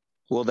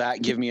 Will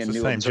that give me a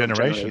new same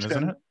generation,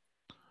 isn't it?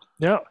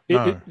 No.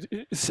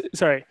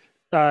 Sorry.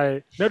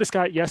 No to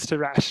Scott, yes to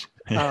Rash.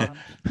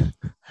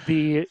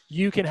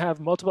 You can have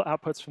multiple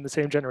outputs from the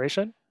same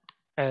generation,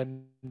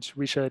 and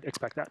we should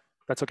expect that.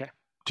 That's okay.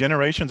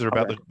 Generations are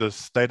about the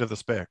state of the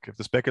spec. If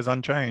the spec is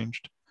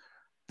unchanged,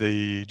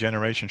 the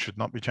generation should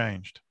not be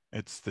changed.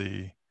 That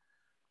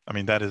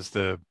is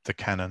the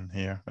canon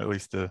here, at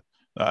least a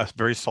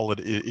very solid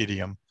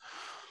idiom.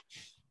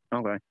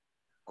 Okay,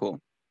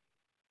 cool.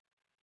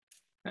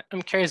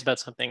 I'm curious about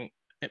something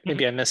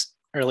maybe I missed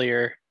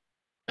earlier.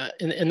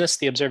 In this,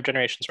 the observed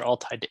generations are all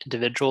tied to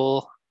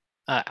individual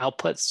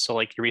outputs. So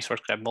like your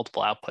resource could have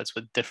multiple outputs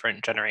with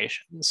different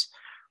generations.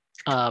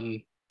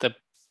 I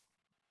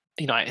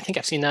think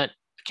I've seen that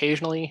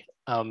occasionally,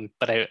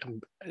 but I've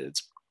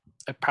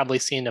probably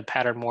seen a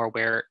pattern more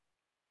where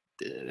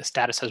the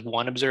status has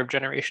one observed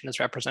generation as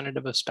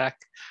representative of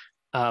spec.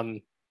 I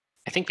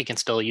think we can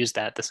still use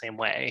that the same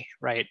way,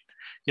 right?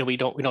 We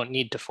don't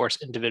need to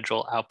force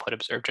individual output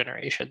observed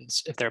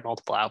generations if there are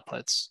multiple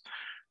outputs.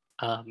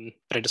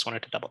 But I just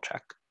wanted to double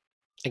check.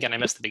 Again, I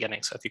missed the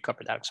beginning, so if you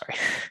covered that, I'm sorry.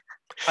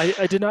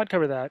 I did not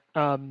cover that.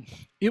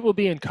 It will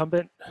be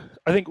incumbent.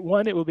 I think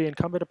it will be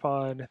incumbent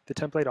upon the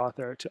template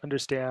author to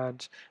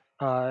understand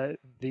how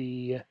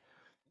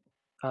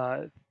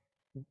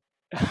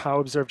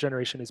observed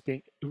generation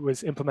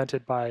was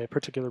implemented by a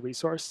particular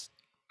resource.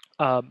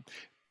 In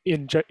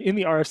the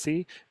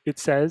RFC, it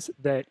says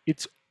that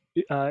it's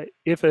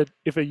if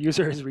a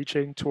user is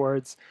reaching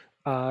towards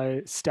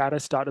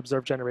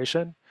status.observed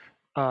generation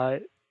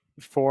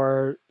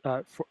for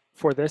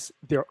this,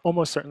 they're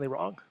almost certainly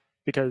wrong,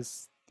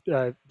 because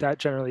that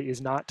generally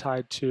is not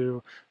tied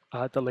to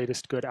the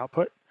latest good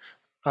output.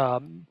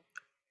 And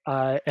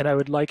I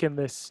would liken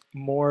this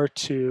more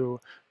to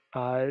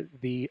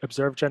the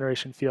observed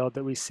generation field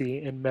that we see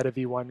in Meta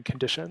v1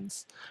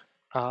 conditions,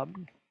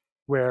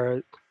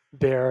 where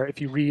if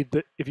you read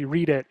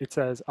it, it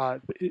says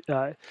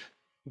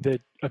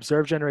the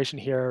observed generation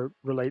here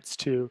relates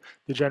to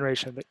the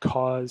generation that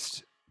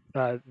caused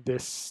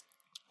this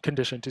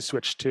condition to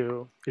switch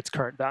to its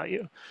current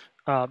value.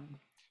 And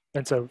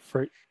so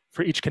for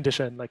each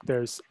condition, like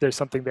there's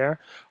something there.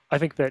 I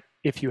think that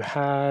if you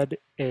had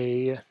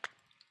if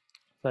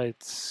I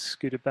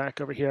scoot it back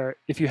over here,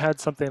 if you had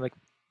something like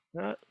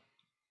that,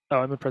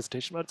 I'm in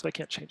presentation mode, so I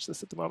can't change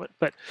this at the moment.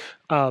 But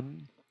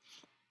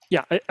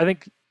yeah, I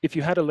think if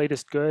you had a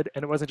latest good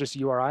and it wasn't just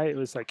URI, it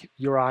was like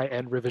URI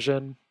and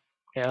revision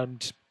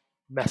and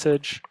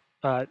message,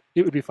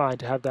 it would be fine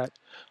to have that,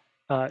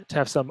 to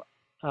have some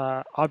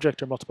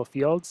object or multiple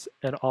fields,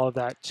 and all of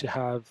that to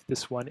have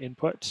this one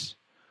input.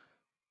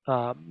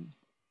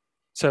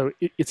 So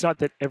it's not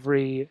that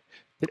every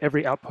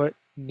output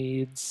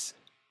needs,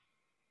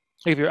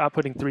 if you're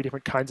outputting 3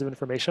 different kinds of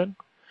information,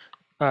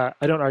 I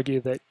don't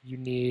argue that you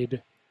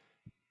need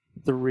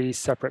 3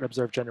 separate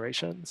observed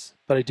generations,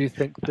 but I do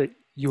think that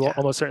you will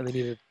almost certainly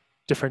need a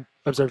different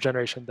observed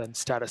generation than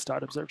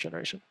status.observed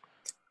generation.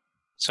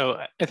 So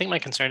I think my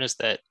concern is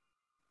that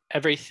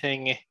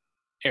everything,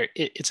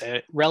 it's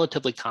a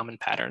relatively common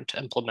pattern to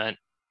implement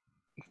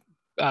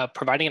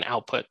providing an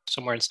output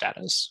somewhere in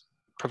status,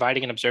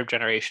 providing an observed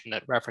generation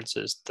that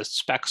references the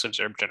specs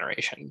observed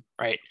generation,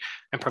 right?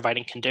 And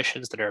providing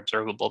conditions that are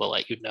observable to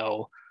let you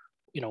know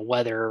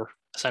whether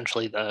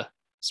essentially the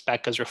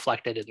spec is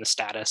reflected in the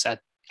status at,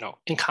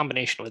 in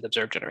combination with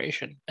observed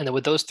generation. And then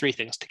with those 3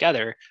 things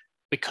together,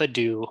 we could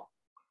do,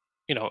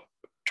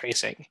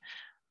 tracing.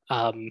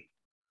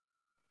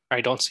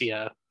 I don't see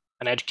an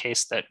edge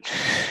case that,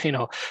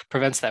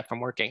 prevents that from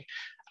working.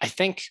 I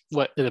think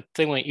what the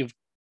thing that you've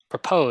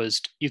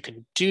proposed, you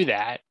can do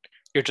that.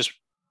 You're just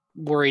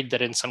worried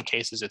that in some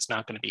cases it's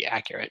not going to be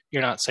accurate.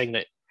 You're not saying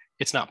that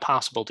it's not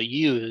possible to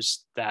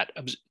use that.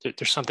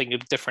 There's something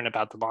different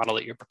about the model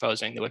that you're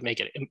proposing that would make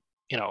it,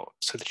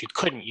 so that you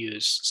couldn't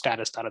use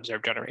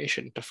status.observed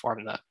generation to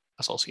form the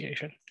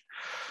association.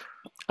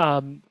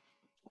 I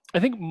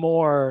think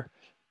more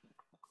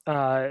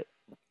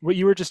what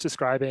you were just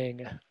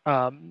describing,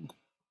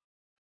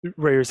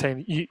 where you're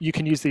saying you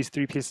can use these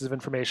 3 pieces of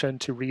information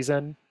to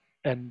reason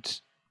and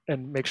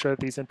make sure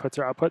that these inputs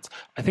are outputs.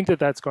 I think that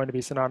that's going to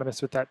be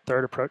synonymous with that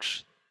 3rd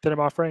approach that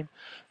I'm offering.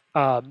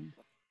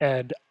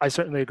 And I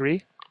certainly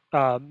agree.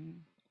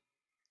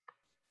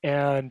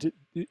 And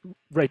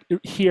right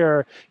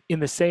here,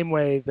 in the same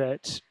way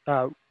that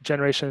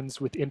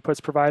generations with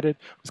inputs provided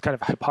was kind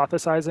of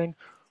hypothesizing,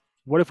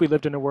 what if we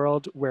lived in a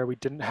world where we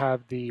didn't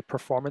have the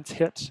performance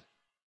hit?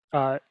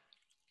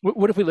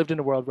 What if we lived in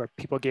a world where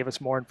people gave us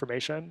more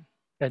information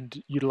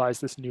and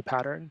utilized this new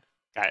pattern?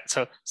 Got it.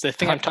 So the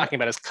thing I'm talking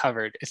about is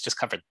covered. It's just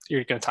covered.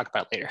 You're going to talk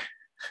about later.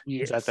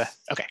 Yes. Is that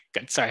okay?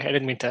 Good. Sorry, I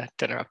didn't mean to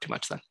interrupt too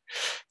much. Then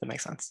that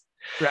makes sense.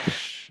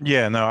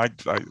 Yeah. No. I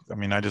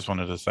mean, I just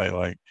wanted to say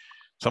like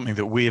something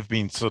that we have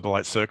been sort of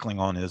like circling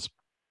on is,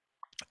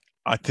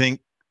 I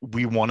think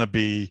we want to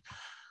be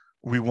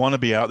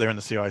out there in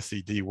the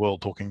CI/CD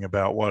world talking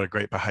about what are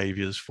great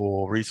behaviors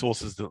for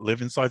resources that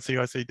live inside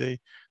CI/CD.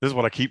 This is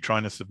what I keep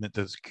trying to submit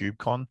to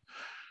KubeCon.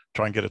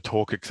 Try and get a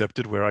talk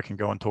accepted where I can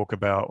go and talk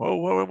about,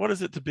 oh, what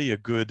is it to be a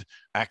good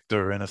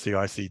actor in a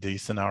CI/CD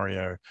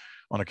scenario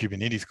on a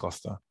Kubernetes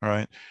cluster,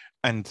 right?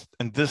 And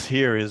this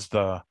here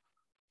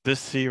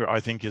I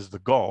think is the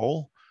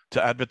goal,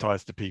 to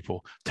advertise to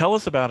people. Tell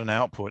us about an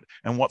output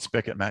and what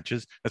spec it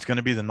matches. It's going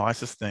to be the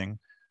nicest thing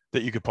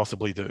that you could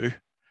possibly do,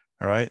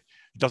 all right?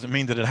 It doesn't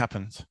mean that it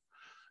happens.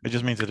 It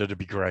just means that it'd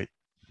be great.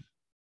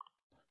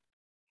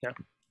 Yeah,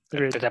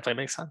 that definitely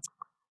makes sense.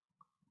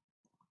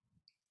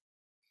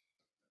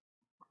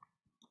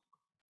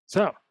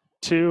 So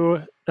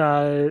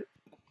I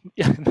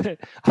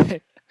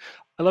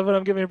love when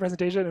I'm giving a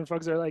presentation and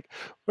folks are like,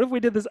 what if we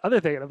did this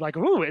other thing? And I'm like,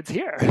 ooh, it's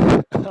here.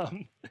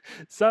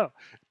 So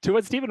to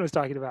what Stephen was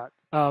talking about,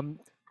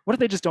 what if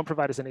they just don't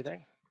provide us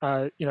anything?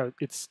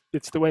 It's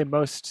the way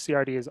most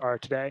CRDs are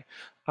today.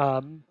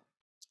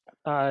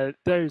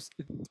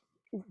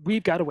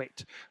 We've got to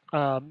wait.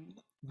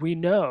 We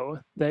know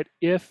that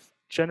if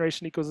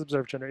generation equals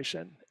observed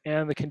generation,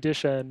 and the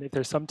condition, if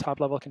there's some top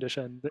level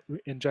condition, that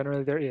in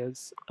generally there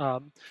is,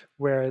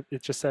 where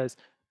it just says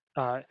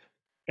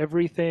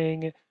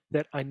everything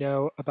that I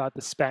know about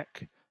the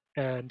spec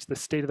and the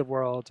state of the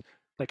world,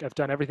 like I've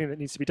done everything that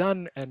needs to be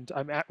done and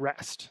I'm at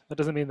rest. That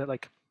doesn't mean that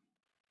like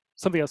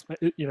something else,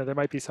 there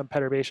might be some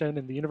perturbation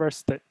in the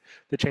universe that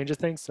changes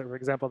things. So for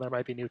example, there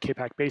might be new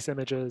KPAC base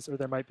images, or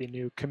there might be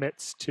new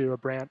commits to a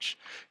branch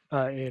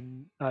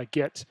in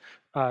Git.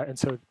 And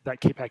so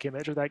that KPAC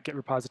image or that Git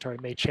repository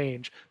may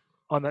change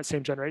on that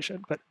same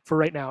generation. But for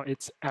right now,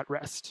 it's at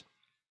rest.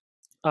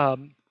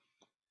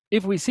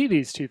 If we see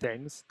these 2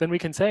 things, then we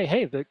can say,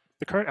 hey, the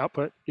current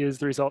output is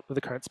the result of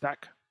the current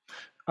spec.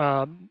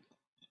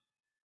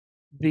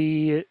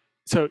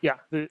 So yeah,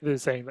 the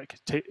saying like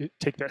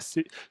take this.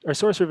 Our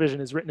source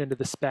revision is written into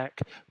the spec,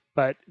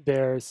 but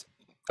there's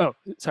yeah.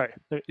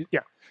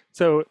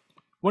 So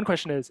one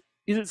question is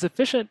it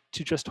sufficient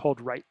to just hold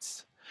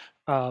writes?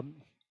 It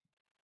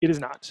is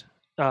not,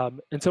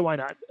 and so why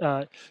not?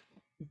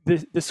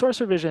 The source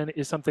revision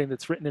is something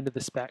that's written into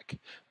the spec,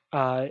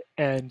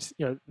 and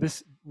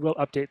this will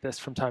update this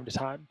from time to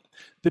time.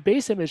 The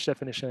base image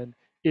definition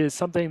is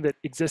something that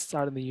exists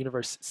out in the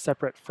universe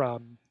separate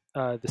from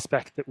the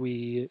spec that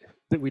we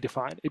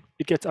define.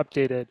 It gets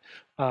updated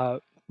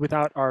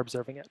without our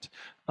observing it,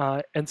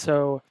 and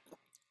so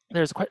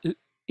there's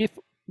if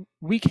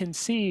we can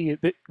see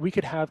that we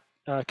could have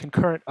a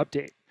concurrent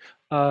update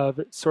of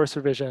source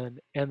revision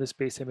and this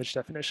base image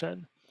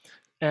definition,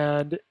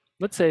 and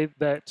let's say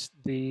that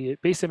the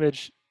base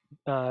image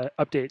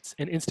updates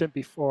an instant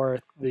before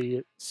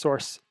the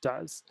source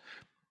does,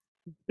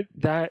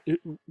 that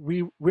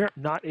we're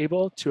not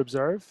able to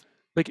observe.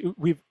 Like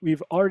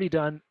we've already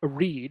done a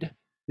read.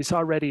 We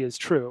saw ready is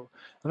true,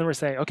 and then we're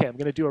saying, okay, I'm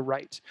going to do a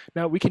write.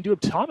 Now we can do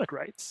atomic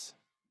writes.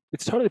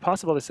 It's totally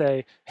possible to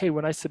say, hey,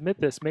 when I submit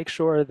this, make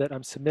sure that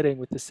I'm submitting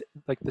with this,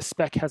 like the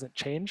spec hasn't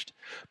changed.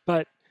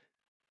 But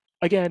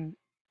again,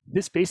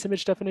 this base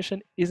image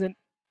definition isn't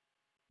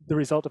the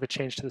result of a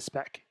change to the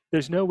spec.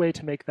 There's no way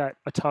to make that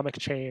atomic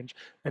change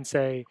and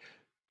say,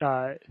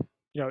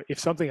 if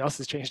something else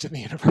has changed in the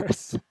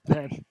universe,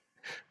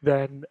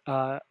 then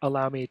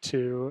allow me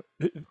to,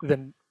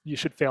 then you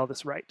should fail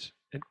this write.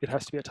 It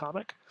has to be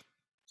atomic.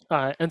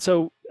 And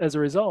so as a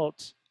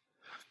result,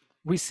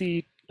 we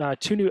see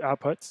two new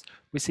outputs.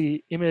 We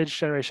see image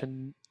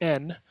generation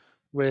n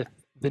with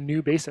the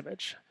new base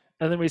image.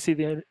 And then we see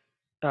the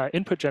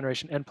input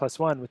generation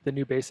n+1 with the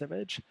new base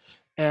image.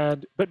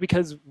 But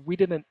because we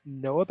didn't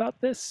know about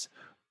this,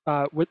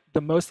 what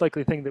the most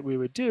likely thing that we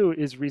would do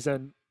is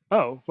reason,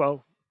 oh,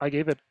 well, I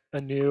gave it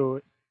a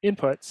new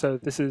input, so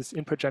this is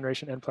input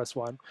generation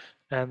n+1,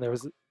 and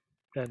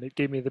it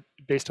gave me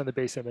based on the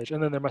base image,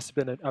 and then there must have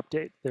been an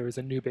update. There was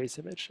a new base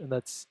image, and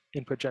that's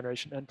input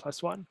generation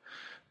n+1.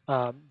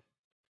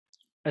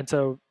 And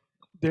so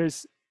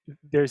there's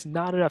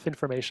not enough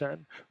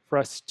information for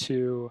us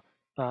to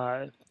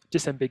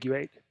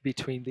disambiguate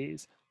between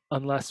these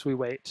unless we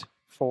wait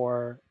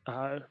for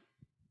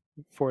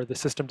the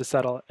system to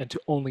settle and to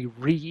only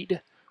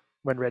read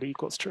when ready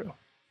equals true.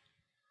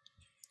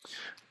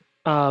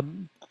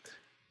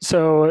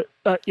 So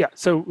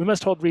we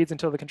must hold reads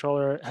until the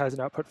controller has an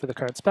output for the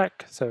current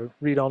spec. So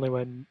read only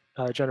when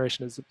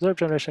generation is observed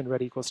generation,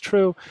 ready equals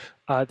true.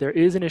 There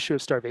is an issue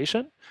of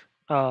starvation.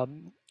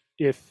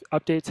 If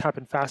updates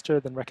happen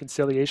faster than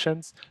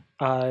reconciliations,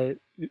 that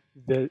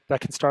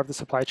can starve the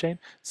supply chain.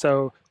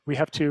 So we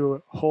have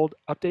to hold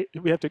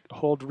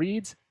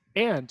reads,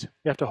 and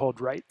we have to hold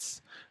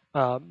writes.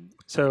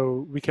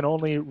 So we can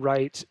only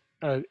write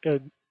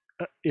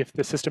if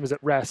the system is at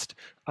rest.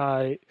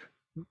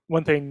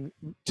 One thing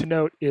to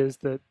note is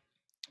that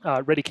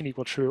ready can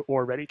equal true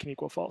or ready can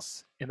equal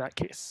false in that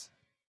case.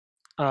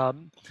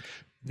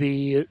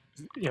 The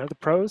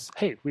pros,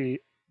 hey, we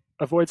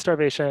avoid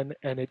starvation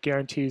and it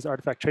guarantees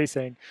artifact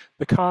tracing.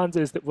 The cons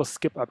is that we'll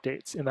skip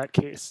updates in that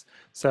case.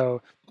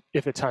 So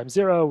if at time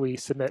 0 we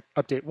submit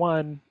update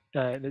 1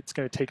 and it's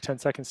going to take 10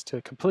 seconds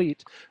to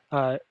complete,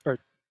 or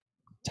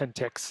 10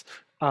 ticks.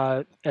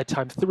 At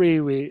time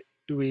 3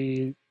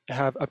 we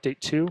have update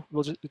 2.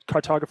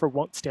 Cartographer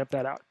won't stamp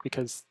that out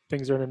because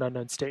things are in an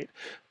unknown state.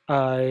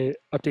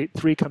 Update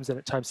 3 comes in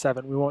at time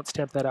 7. We won't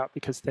stamp that out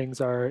because things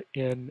are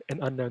in an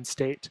unknown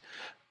state.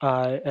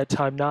 At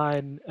time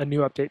 9, a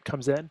new update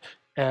comes in,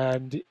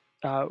 and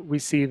we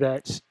see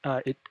that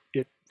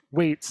it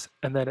waits,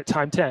 and then at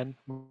time 10,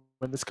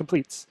 when this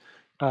completes,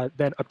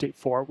 then update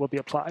 4 will be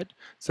applied.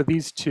 So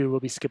these two will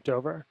be skipped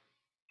over.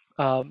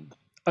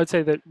 I'd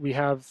say that we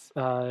have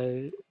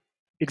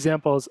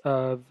examples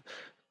of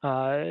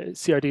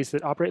CRDs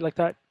that operate like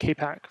that.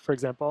 KPAC, for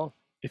example,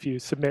 if you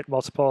submit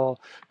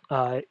multiple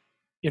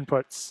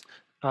inputs,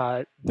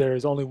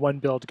 there's only one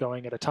build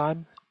going at a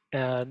time,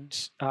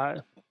 and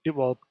it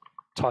will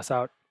toss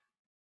out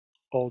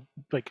old,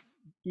 like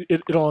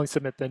it'll only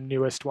submit the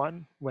newest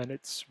one when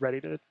it's ready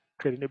to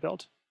create a new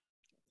build.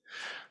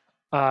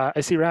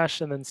 I see Rash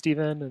and then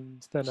Stephen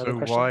and then other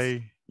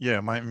questions.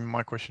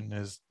 My question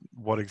is,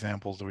 what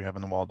examples do we have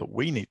in the wild that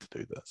we need to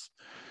do this?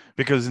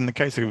 Because in the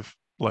case of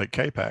like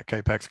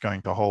KPAC's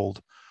going to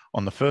hold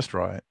on the first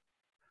write,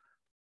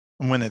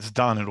 and when it's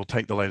done, it'll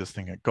take the latest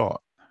thing it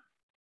got.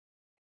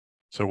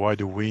 So why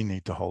do we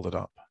need to hold it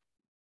up?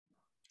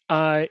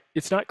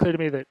 It's not clear to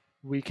me that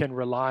we can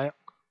rely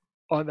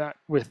on that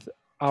with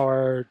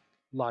our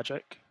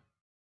logic.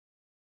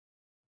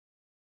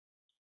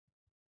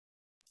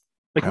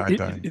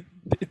 Like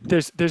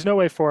there's no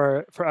way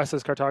for us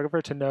as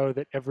cartographer to know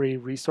that every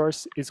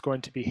resource is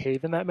going to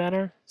behave in that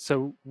manner.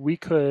 So we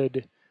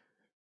could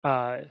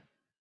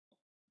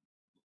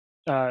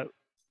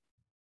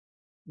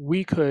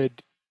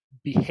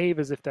behave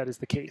as if that is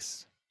the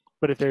case.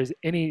 But if there's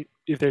any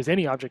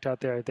object out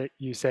there that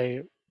you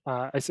say,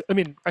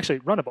 actually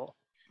runnable,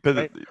 but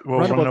right?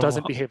 Runnable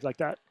doesn't behave like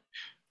that.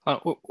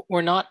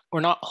 We're not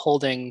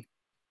holding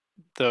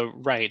the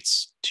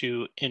rights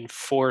to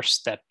enforce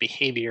that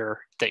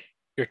behavior that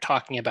you're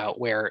talking about,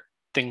 where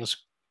things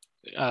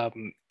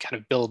kind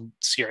of build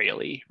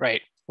serially,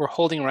 right? We're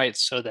holding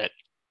rights so that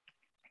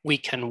we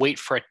can wait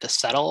for it to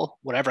settle,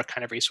 whatever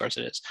kind of resource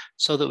it is,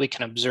 so that we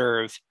can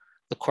observe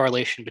the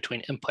correlation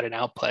between input and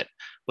output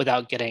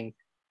without getting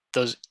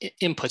those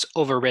inputs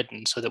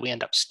overridden, so that we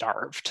end up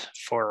starved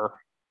for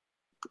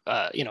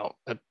a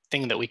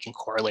thing that we can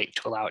correlate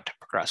to allow it to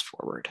progress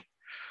forward.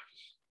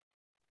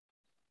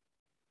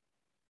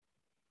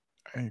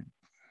 I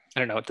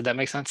don't know. Did that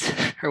make sense?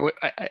 Or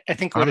I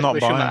think I'm not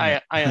buying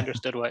it. I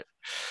understood what.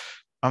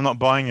 I'm not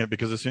buying it,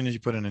 because as soon as you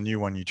put in a new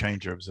one, you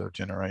change your observed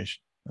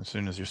generation. As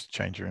soon as you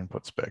change your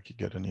input spec, you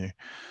get a new.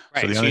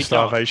 Right, So the so only you don't.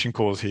 starvation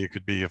cause here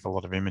could be if a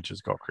lot of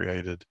images got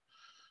created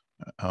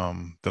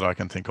that I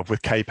can think of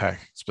with KPAC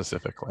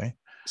specifically.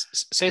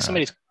 Say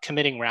somebody's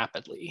committing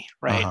rapidly,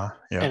 right?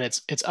 Yeah. And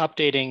it's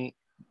updating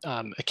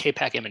a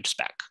KPAC image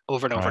spec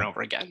over and over and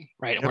over again,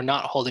 right? And we're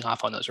not holding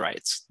off on those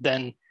writes.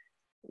 Then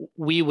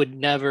we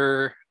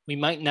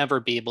might never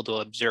be able to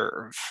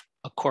observe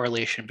a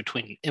correlation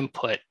between an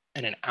input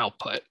and an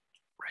output,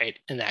 right?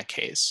 In that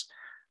case.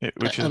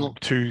 Which is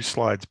 2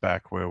 slides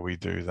back where we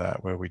do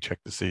that, where we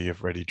check to see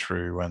if ready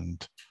true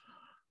and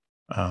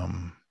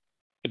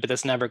but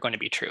that's never going to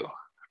be true,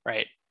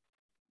 right?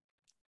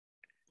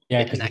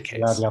 Yeah, in that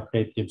case. The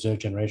update, the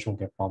observed generation will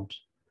get bumped.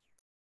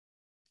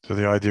 So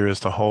the idea is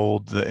to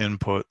hold the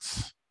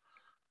inputs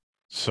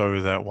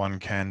so that one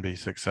can be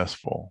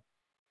successful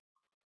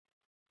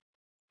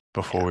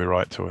before we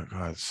write to it.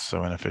 God, it's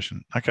so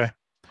inefficient. Okay.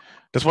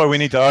 That's why we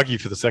need to argue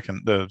for the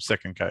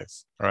second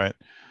case, right?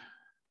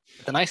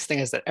 The nice thing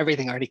is that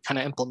everything already kind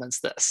of implements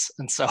this.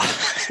 And so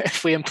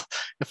if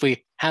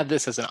we have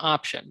this as an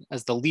option,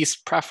 as the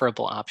least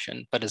preferable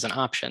option, but as an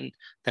option,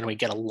 then we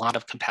get a lot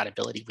of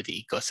compatibility with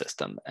the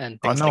ecosystem. And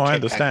I know, like I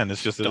understand.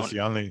 It's just that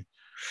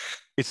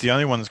it's the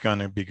only one that's going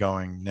to be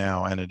going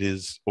now, and it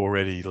is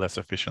already less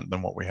efficient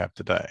than what we have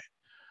today,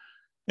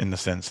 in the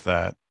sense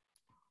that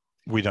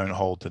we don't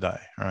hold today,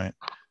 right?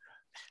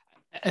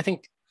 I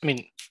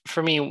mean,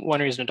 for me, one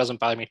reason it doesn't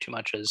bother me too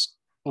much is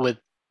with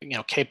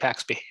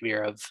KPAC's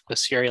behavior of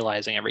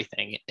serializing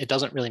everything, it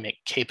doesn't really make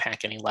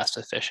KPAC any less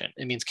efficient.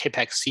 It means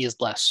KPAC sees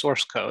less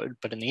source code,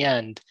 but in the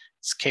end,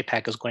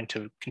 KPAC is going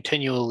to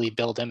continually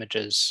build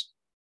images,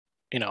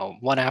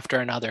 one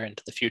after another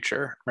into the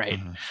future, right?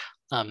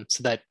 Mm-hmm.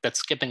 So that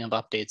skipping of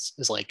updates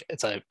is like,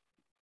 it's a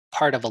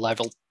part of a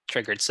level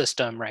triggered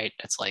system, right?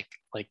 It's like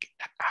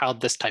how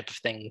this type of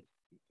thing,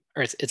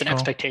 or it's an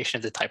expectation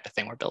of the type of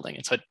thing we're building.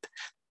 And so,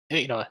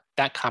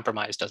 that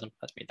compromise doesn't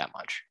bother me that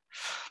much.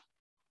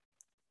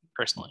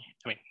 Personally,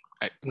 I mean,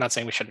 I'm not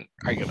saying we shouldn't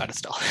argue about it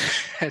still.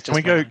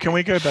 Can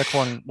we go back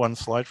one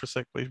slide for a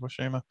sec, please,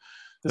 Washima?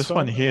 This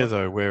one here,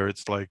 though, where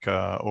it's like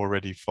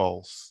already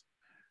false,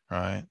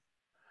 right?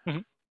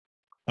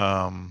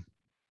 Mm-hmm.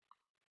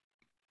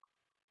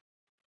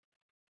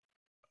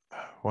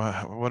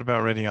 What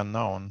about ready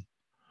unknown?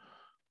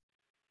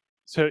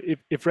 So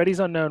if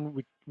ready's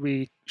unknown,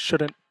 we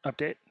shouldn't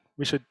update.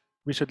 We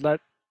should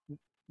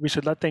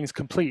let things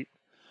complete.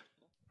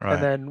 Right.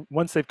 And then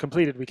once they've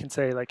completed, we can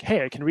say like,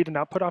 hey, I can read an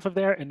output off of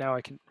there, and now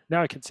I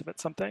can submit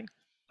something.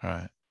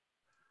 Right.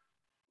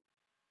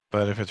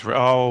 But if it's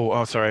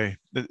sorry,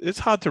 it's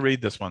hard to read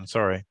this one.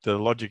 Sorry, the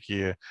logic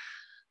here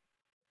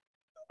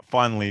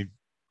finally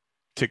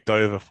ticked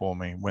over for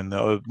me when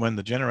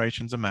the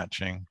generations are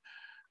matching,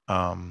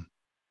 and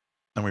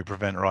we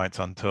prevent writes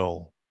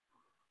until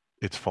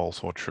it's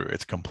false or true.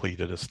 It's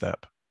completed a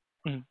step.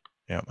 Mm.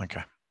 Yeah.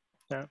 Okay.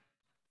 Yeah.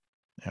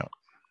 Yeah.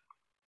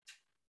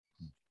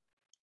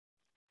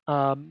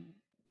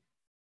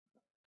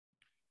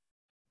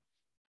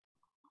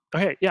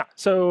 Okay, yeah.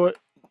 So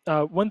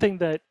one thing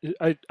that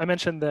I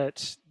mentioned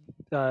that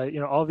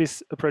all of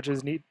these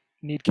approaches need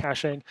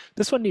caching.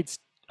 This one needs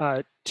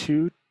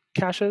 2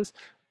 caches.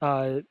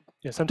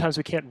 Sometimes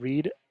we can't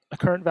read a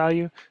current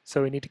value,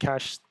 so we need to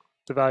cache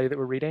the value that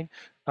we're reading.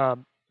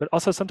 But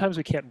also sometimes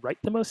we can't write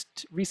the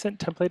most recent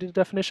templated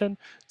definition,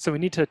 so we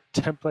need to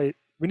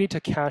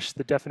cache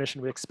the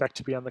definition we expect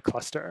to be on the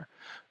cluster.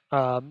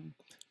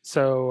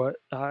 So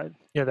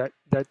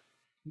that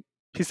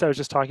piece I was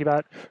just talking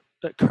about,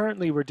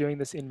 currently we're doing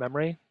this in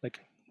memory. Like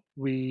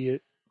we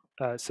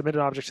submit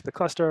an object to the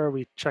cluster,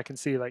 we check and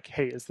see like,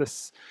 hey, is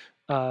this,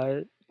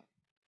 right,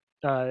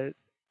 I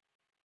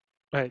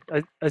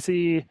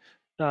see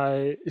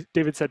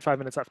David said 5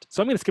 minutes left.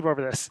 So I'm gonna skip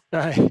over this.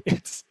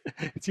 It's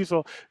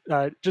useful.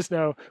 Just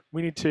know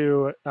we need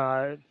to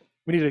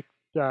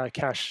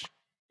cache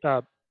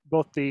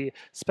both the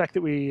spec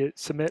that we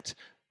submit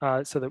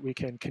so that we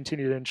can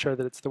continue to ensure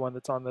that it's the one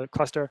that's on the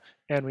cluster,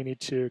 and we need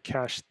to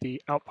cache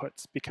the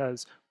outputs,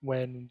 because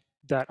when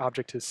that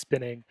object is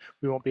spinning,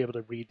 we won't be able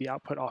to read the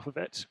output off of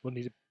it. We'll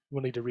need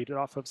to read it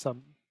off of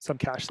some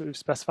cache that we've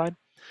specified.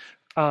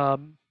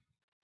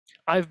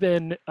 I've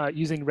been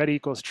using ready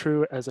equals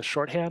true as a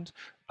shorthand,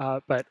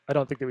 but I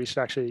don't think that we should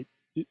actually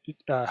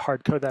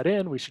hard code that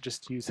in. We should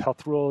just use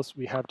health rules.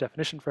 We have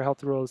definition for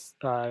health rules.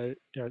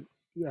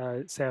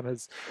 Sam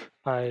has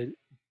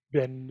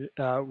been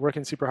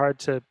working super hard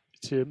to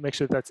make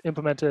sure that's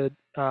implemented.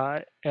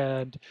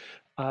 And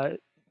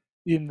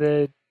in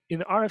the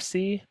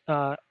RFC,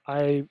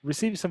 I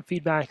received some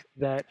feedback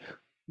that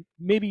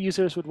maybe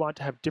users would want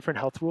to have different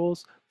health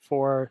rules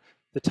for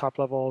the top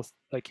levels,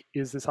 like,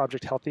 is this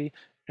object healthy,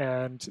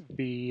 and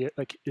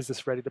is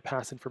this ready to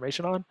pass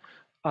information on?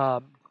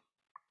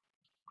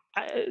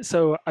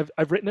 So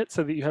I've written it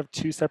so that you have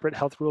 2 separate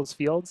health rules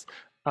fields.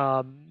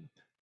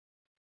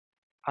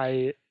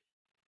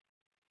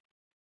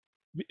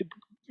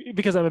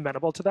 Because I'm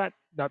amenable to that,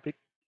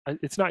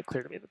 it's not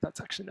clear to me that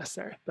that's actually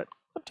necessary, but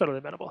I'm totally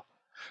amenable.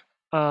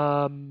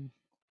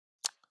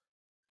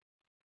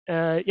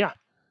 Yeah.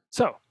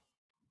 So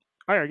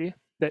I argue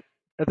that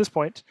at this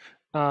point,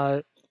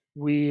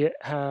 we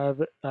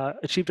have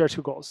achieved our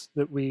two goals,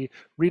 that we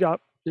read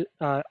up,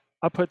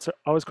 outputs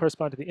always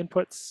correspond to the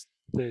inputs.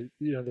 They're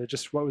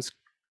just what was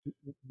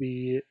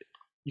you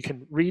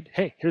can read,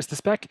 hey, here's the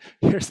spec,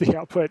 here's the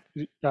output,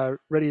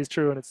 ready is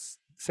true, and it's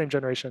same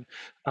generation.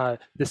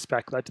 This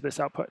spec led to this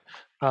output.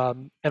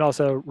 And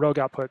also rogue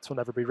outputs will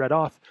never be read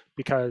off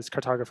because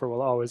Cartographer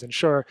will always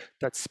ensure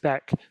that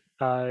spec,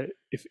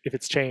 if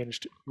it's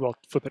changed, we'll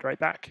flip it right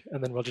back,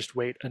 and then we'll just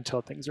wait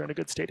until things are in a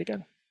good state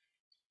again.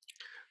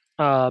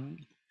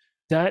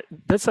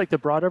 That's like the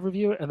broad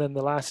overview, and then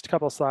the last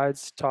couple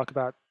slides talk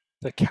about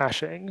the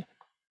caching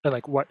and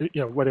like what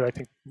do I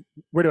think,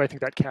 where do I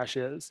think that cache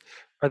is?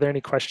 Are there any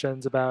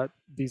questions about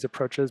these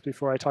approaches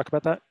before I talk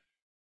about that?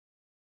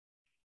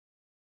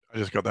 I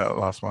just got that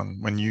last one.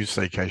 When you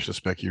say cache to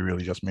spec, you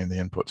really just mean the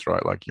inputs,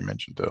 right? Like you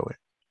mentioned earlier.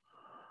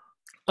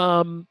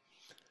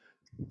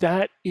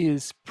 That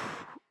is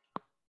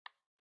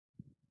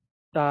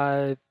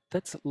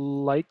that's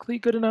likely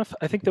good enough.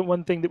 I think the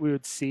one thing that we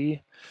would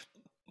see,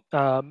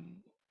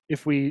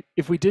 if we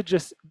did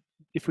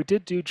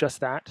do just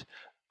that,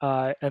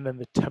 and then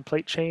the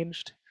template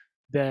changed,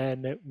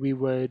 then we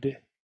would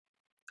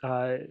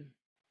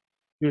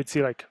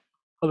see like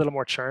a little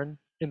more churn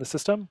in the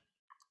system,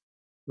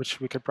 which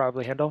we could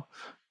probably handle.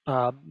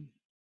 But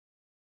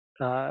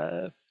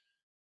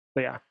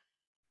yeah.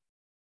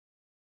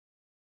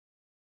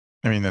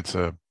 I mean, it's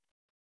a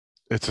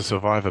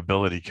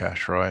survivability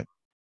cache, right?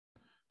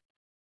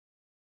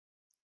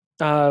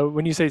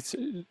 When you say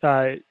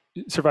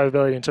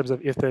survivability in terms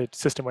of if the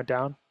system went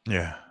down?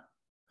 Yeah.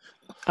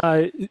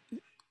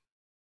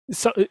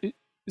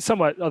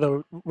 Somewhat,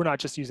 although we're not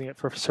just using it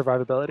for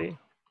survivability.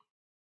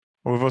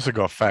 Well, we've also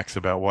got facts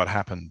about what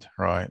happened,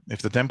 right?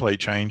 If the template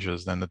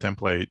changes, then the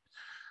template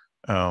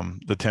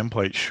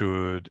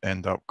should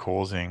end up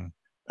causing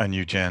a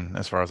new gen,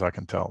 as far as I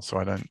can tell. So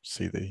I don't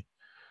see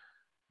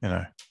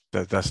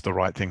that's the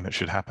right thing that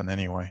should happen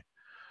anyway.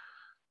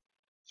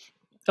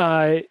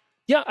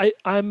 Yeah, I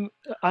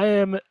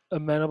am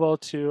amenable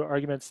to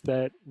arguments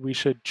that we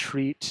should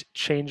treat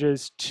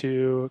changes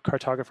to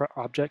Cartographer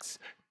objects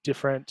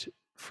different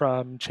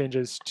from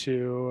changes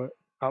to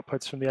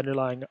outputs from the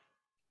underlying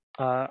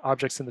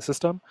objects in the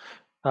system.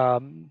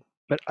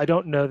 But I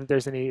don't know that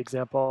there's any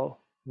example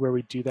where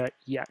we do that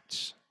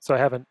yet. So I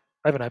haven't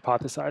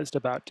hypothesized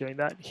about doing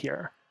that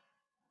here.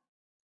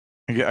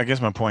 I guess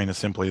my point is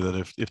simply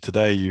that if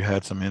today you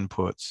had some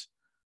inputs,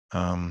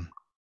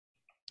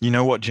 you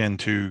know what Gen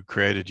 2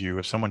 created you.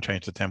 If someone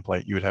changed the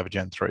template, you would have a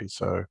Gen 3.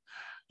 So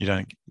you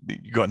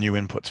got new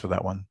inputs for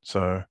that one.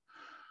 So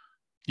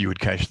you would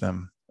cache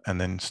them,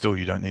 and then still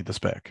you don't need the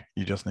spec.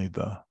 You just need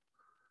the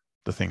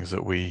things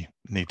that we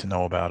need to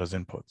know about as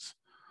inputs.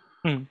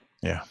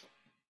 Yeah.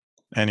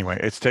 Anyway,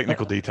 it's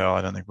technical detail.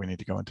 I don't think we need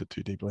to go into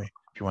too deeply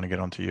if you want to get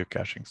onto your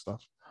caching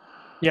stuff.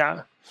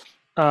 Yeah.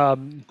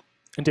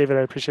 And David,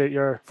 I appreciate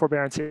your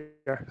forbearance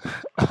here.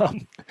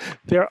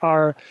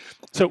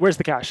 So where's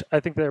the cache? I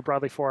think there are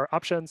broadly 4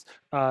 options: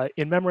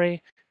 in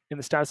memory, in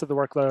the status of the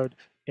workload,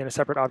 in a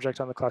separate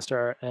object on the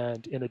cluster,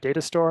 and in a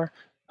data store.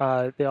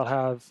 They all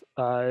have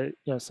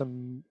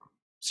some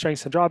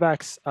strengths and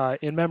drawbacks.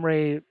 In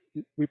memory,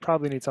 we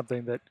probably need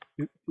something that,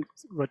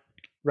 what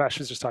Rash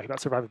was just talking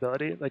about,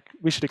 survivability. Like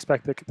we should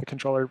expect that the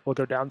controller will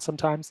go down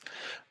sometimes.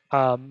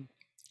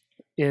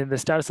 In the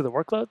status of the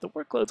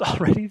workload's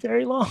already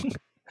very long.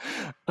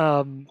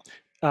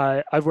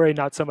 I worry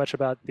not so much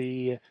about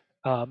the,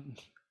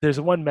 there's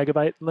a 1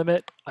 megabyte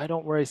limit. I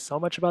don't worry so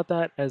much about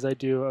that as I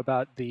do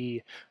about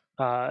the,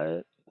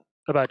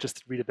 about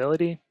just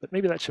readability, but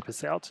maybe that ship has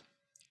sailed.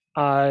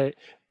 In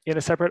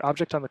a separate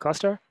object on the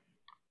cluster,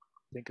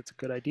 I think it's a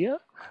good idea.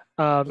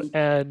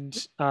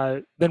 And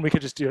then we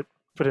could just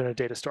put it in a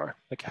data store,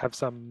 like have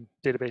some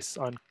database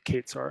on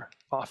Kate's or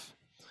off.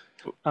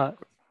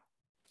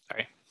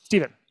 Sorry.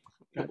 Stephen.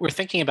 We're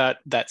thinking about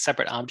that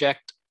separate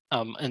object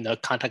in the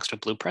context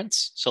of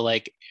blueprints. So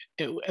like,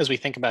 as we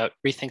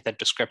rethink that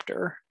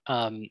descriptor,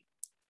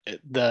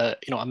 the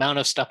amount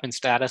of stuff in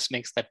status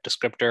makes that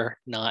descriptor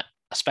not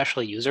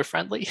especially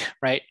user-friendly,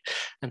 right?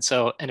 And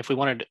if we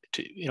wanted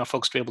to,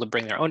 folks to be able to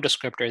bring their own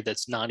descriptor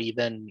that's not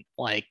even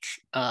like,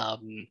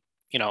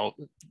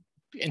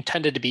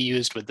 intended to be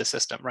used with the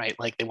system, right?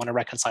 Like they want to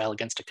reconcile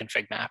against a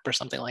config map or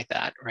something like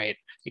that, right?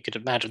 You could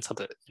imagine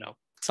something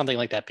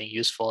like that being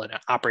useful in an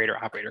operator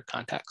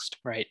context,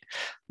 right?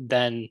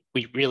 Then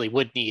we really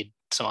would need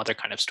some other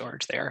kind of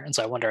storage there. And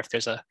so I wonder if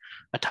there's a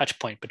touch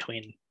point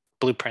between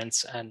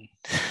blueprints and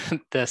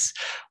this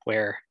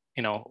where,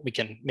 we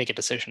can make a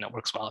decision that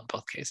works well in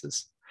both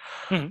cases.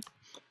 Mm-hmm.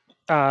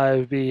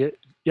 I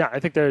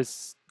think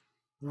there's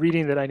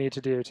reading that I need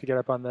to do to get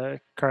up on the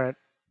current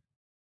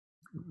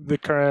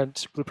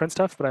blueprint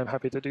stuff, but I'm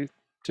happy to do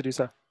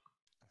so. I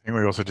think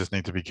we also just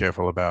need to be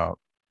careful about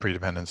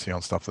pre-dependency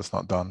on stuff that's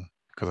not done,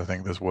 because I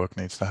think this work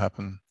needs to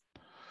happen.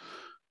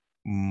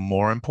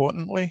 More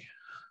importantly,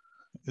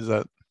 is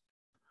that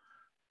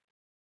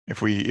if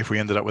we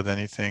ended up with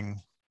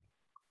anything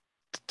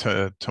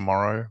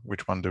tomorrow,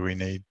 which one do we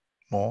need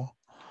more?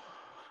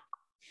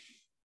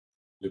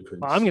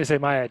 Blueprints. Well, I'm going to say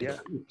my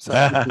idea. So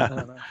I don't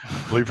know.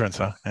 Blueprints,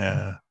 huh?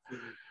 Yeah.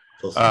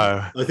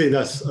 I think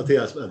that's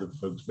other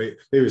folks. Maybe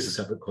it's a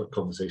separate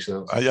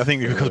conversation. I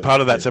think because part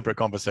of that separate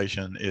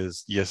conversation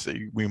is, yes,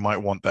 we might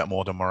want that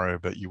more tomorrow,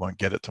 but you won't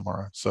get it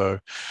tomorrow. So,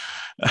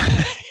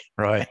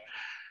 right.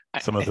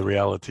 Some of the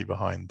reality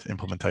behind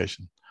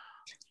implementation.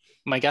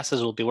 My guess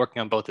is we'll be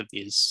working on both of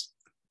these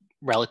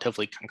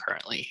relatively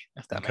concurrently,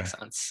 if that makes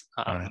sense.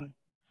 Right.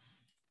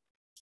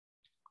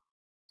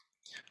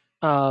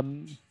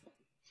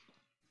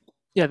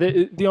 Yeah,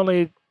 the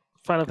only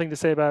final thing to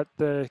say about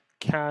the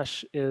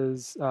cache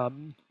is,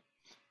 when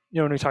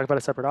we talk about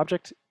a separate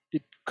object,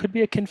 it could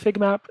be a config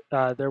map.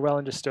 They're well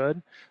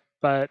understood,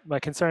 but my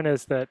concern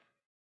is that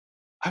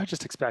I would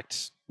just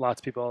expect lots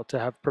of people to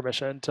have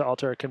permission to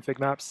alter config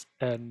maps,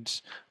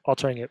 and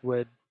altering it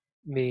would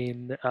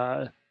mean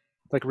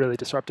like really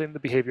disrupting the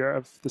behavior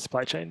of the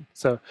supply chain.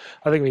 So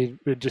I think we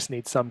would just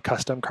need some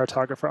custom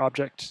cartographer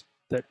object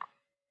that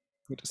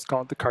we just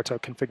call it the Carto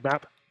config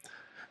map.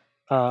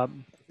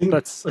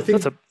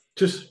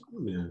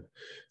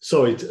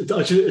 Sorry, I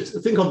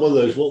think on one of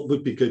those, what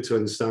would be good to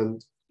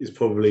understand is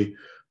probably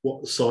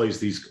what size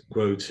these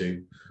grow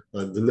to,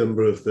 the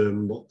number of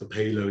them, what the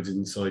payload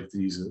inside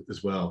these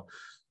as well.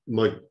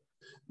 One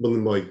of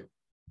my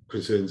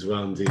concerns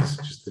around is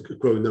just the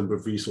growing number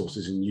of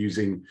resources and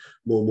using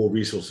more and more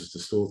resources to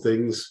store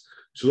things,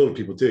 which a lot of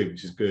people do,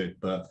 which is good.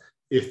 But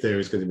if there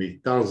is going to be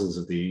thousands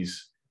of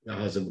these, that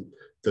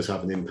does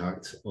have an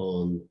impact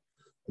on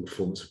the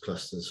performance of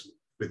clusters,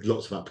 with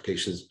lots of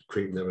applications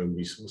creating their own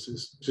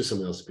resources. Just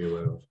something else to be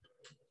aware of.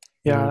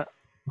 Yeah,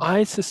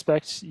 I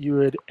suspect you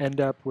would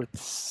end up with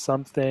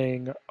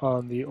something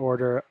on the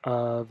order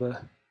of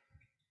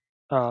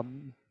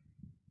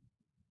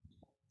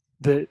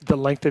the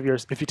length of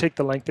if you take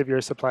the length of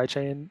your supply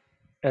chain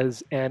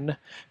as n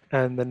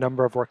and the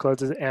number of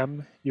workloads as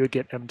m, you would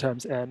get m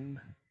times n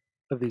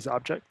of these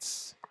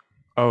objects.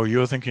 Oh,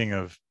 you're thinking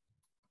of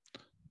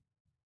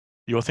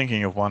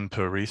one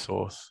per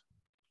resource.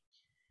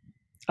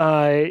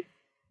 Yes,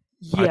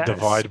 I'd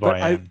divide by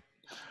n.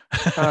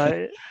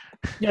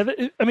 Yeah,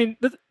 I mean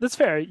that's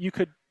fair. You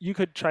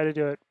could try to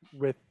do it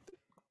with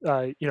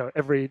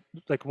every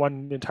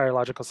one entire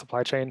logical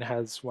supply chain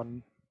has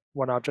one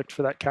object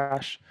for that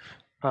cache.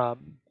 But,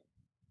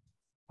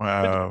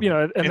 and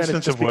then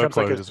it just becomes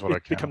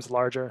it becomes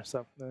larger.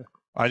 So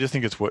I just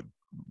think it's what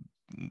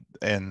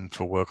n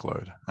for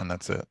workload, and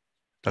that's it.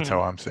 That's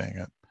how I'm seeing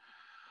it.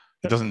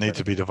 It doesn't need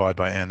to be divided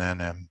by n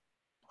and m.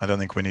 I don't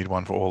think we need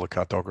one for all the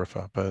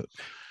cartographer, but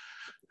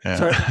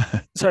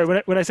yeah. Sorry,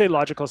 when I say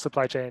logical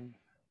supply chain,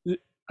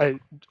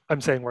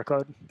 I'm saying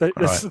workload.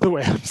 This is the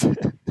way I'm saying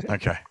it.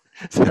 Okay.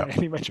 Sorry, I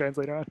need my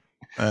translator on.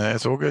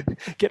 It's all good.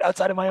 Get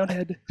outside of my own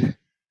head.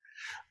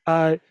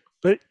 But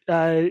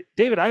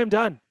David, I am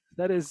done.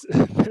 That is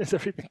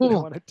everything that I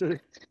wanted to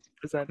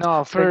present.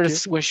 No,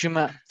 first,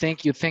 Washima,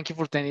 thank you. Thank you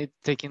for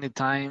taking the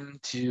time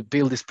to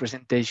build this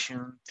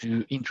presentation,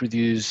 to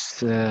introduce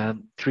 3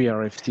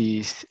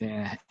 RFCs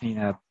in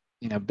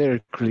a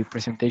very clear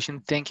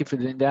presentation. Thank you for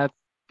doing that.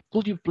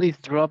 Could you please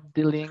drop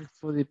the link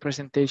for the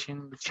presentation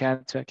in the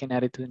chat so I can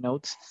add it to the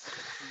notes?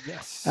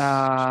 Yes.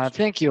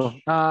 Thank you.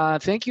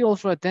 Thank you all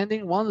for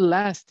attending. One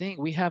last thing,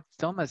 we have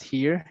Thomas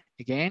here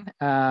again.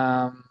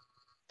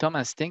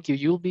 Thomas, thank you.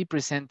 You'll be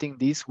presenting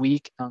this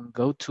week on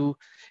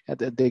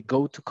the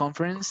GoTo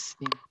conference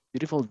in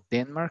beautiful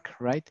Denmark,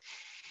 right?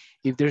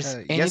 If there's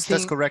anything... Yes,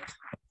 that's correct.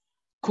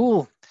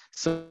 Cool.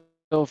 So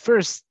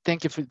first,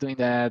 thank you for doing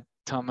that,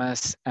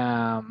 Thomas.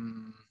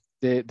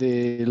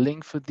 The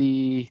link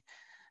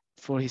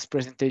for his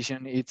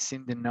presentation, it's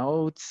in the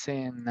notes,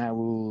 and I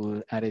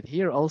will add it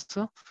here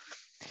also.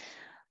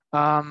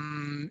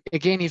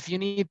 Again, if you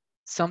need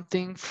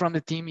something from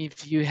the team,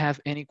 if you have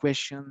any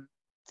question,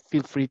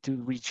 feel free to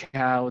reach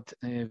out.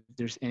 If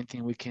there's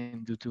anything we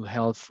can do to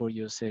help for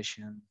your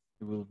session,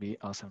 it will be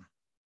awesome.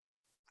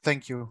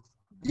 Thank you.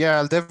 Yeah,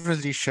 I'll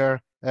definitely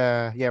share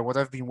what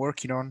I've been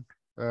working on.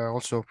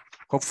 Also,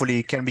 hopefully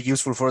it can be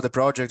useful for the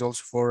project,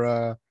 also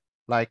for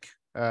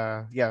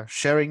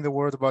sharing the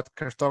word about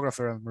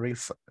Cartographer. I'm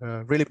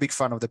really big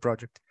fan of the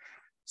project.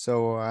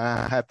 So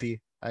I'm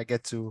happy I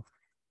get to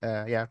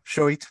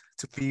show it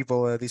to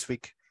people this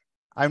week.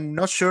 I'm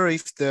not sure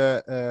if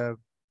the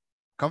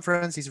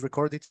conference is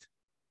recorded,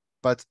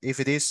 but if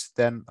it is,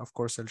 then of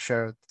course I'll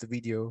share the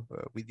video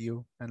with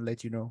you and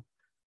let you know.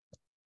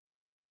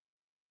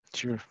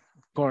 Sure, of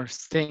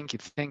course. Thank you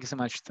so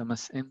much,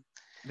 Thomas. And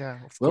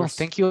of course.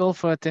 Thank you all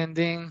for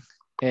attending,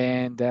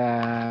 and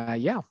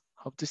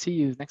hope to see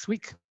you next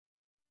week.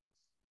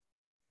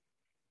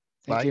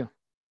 Thank you.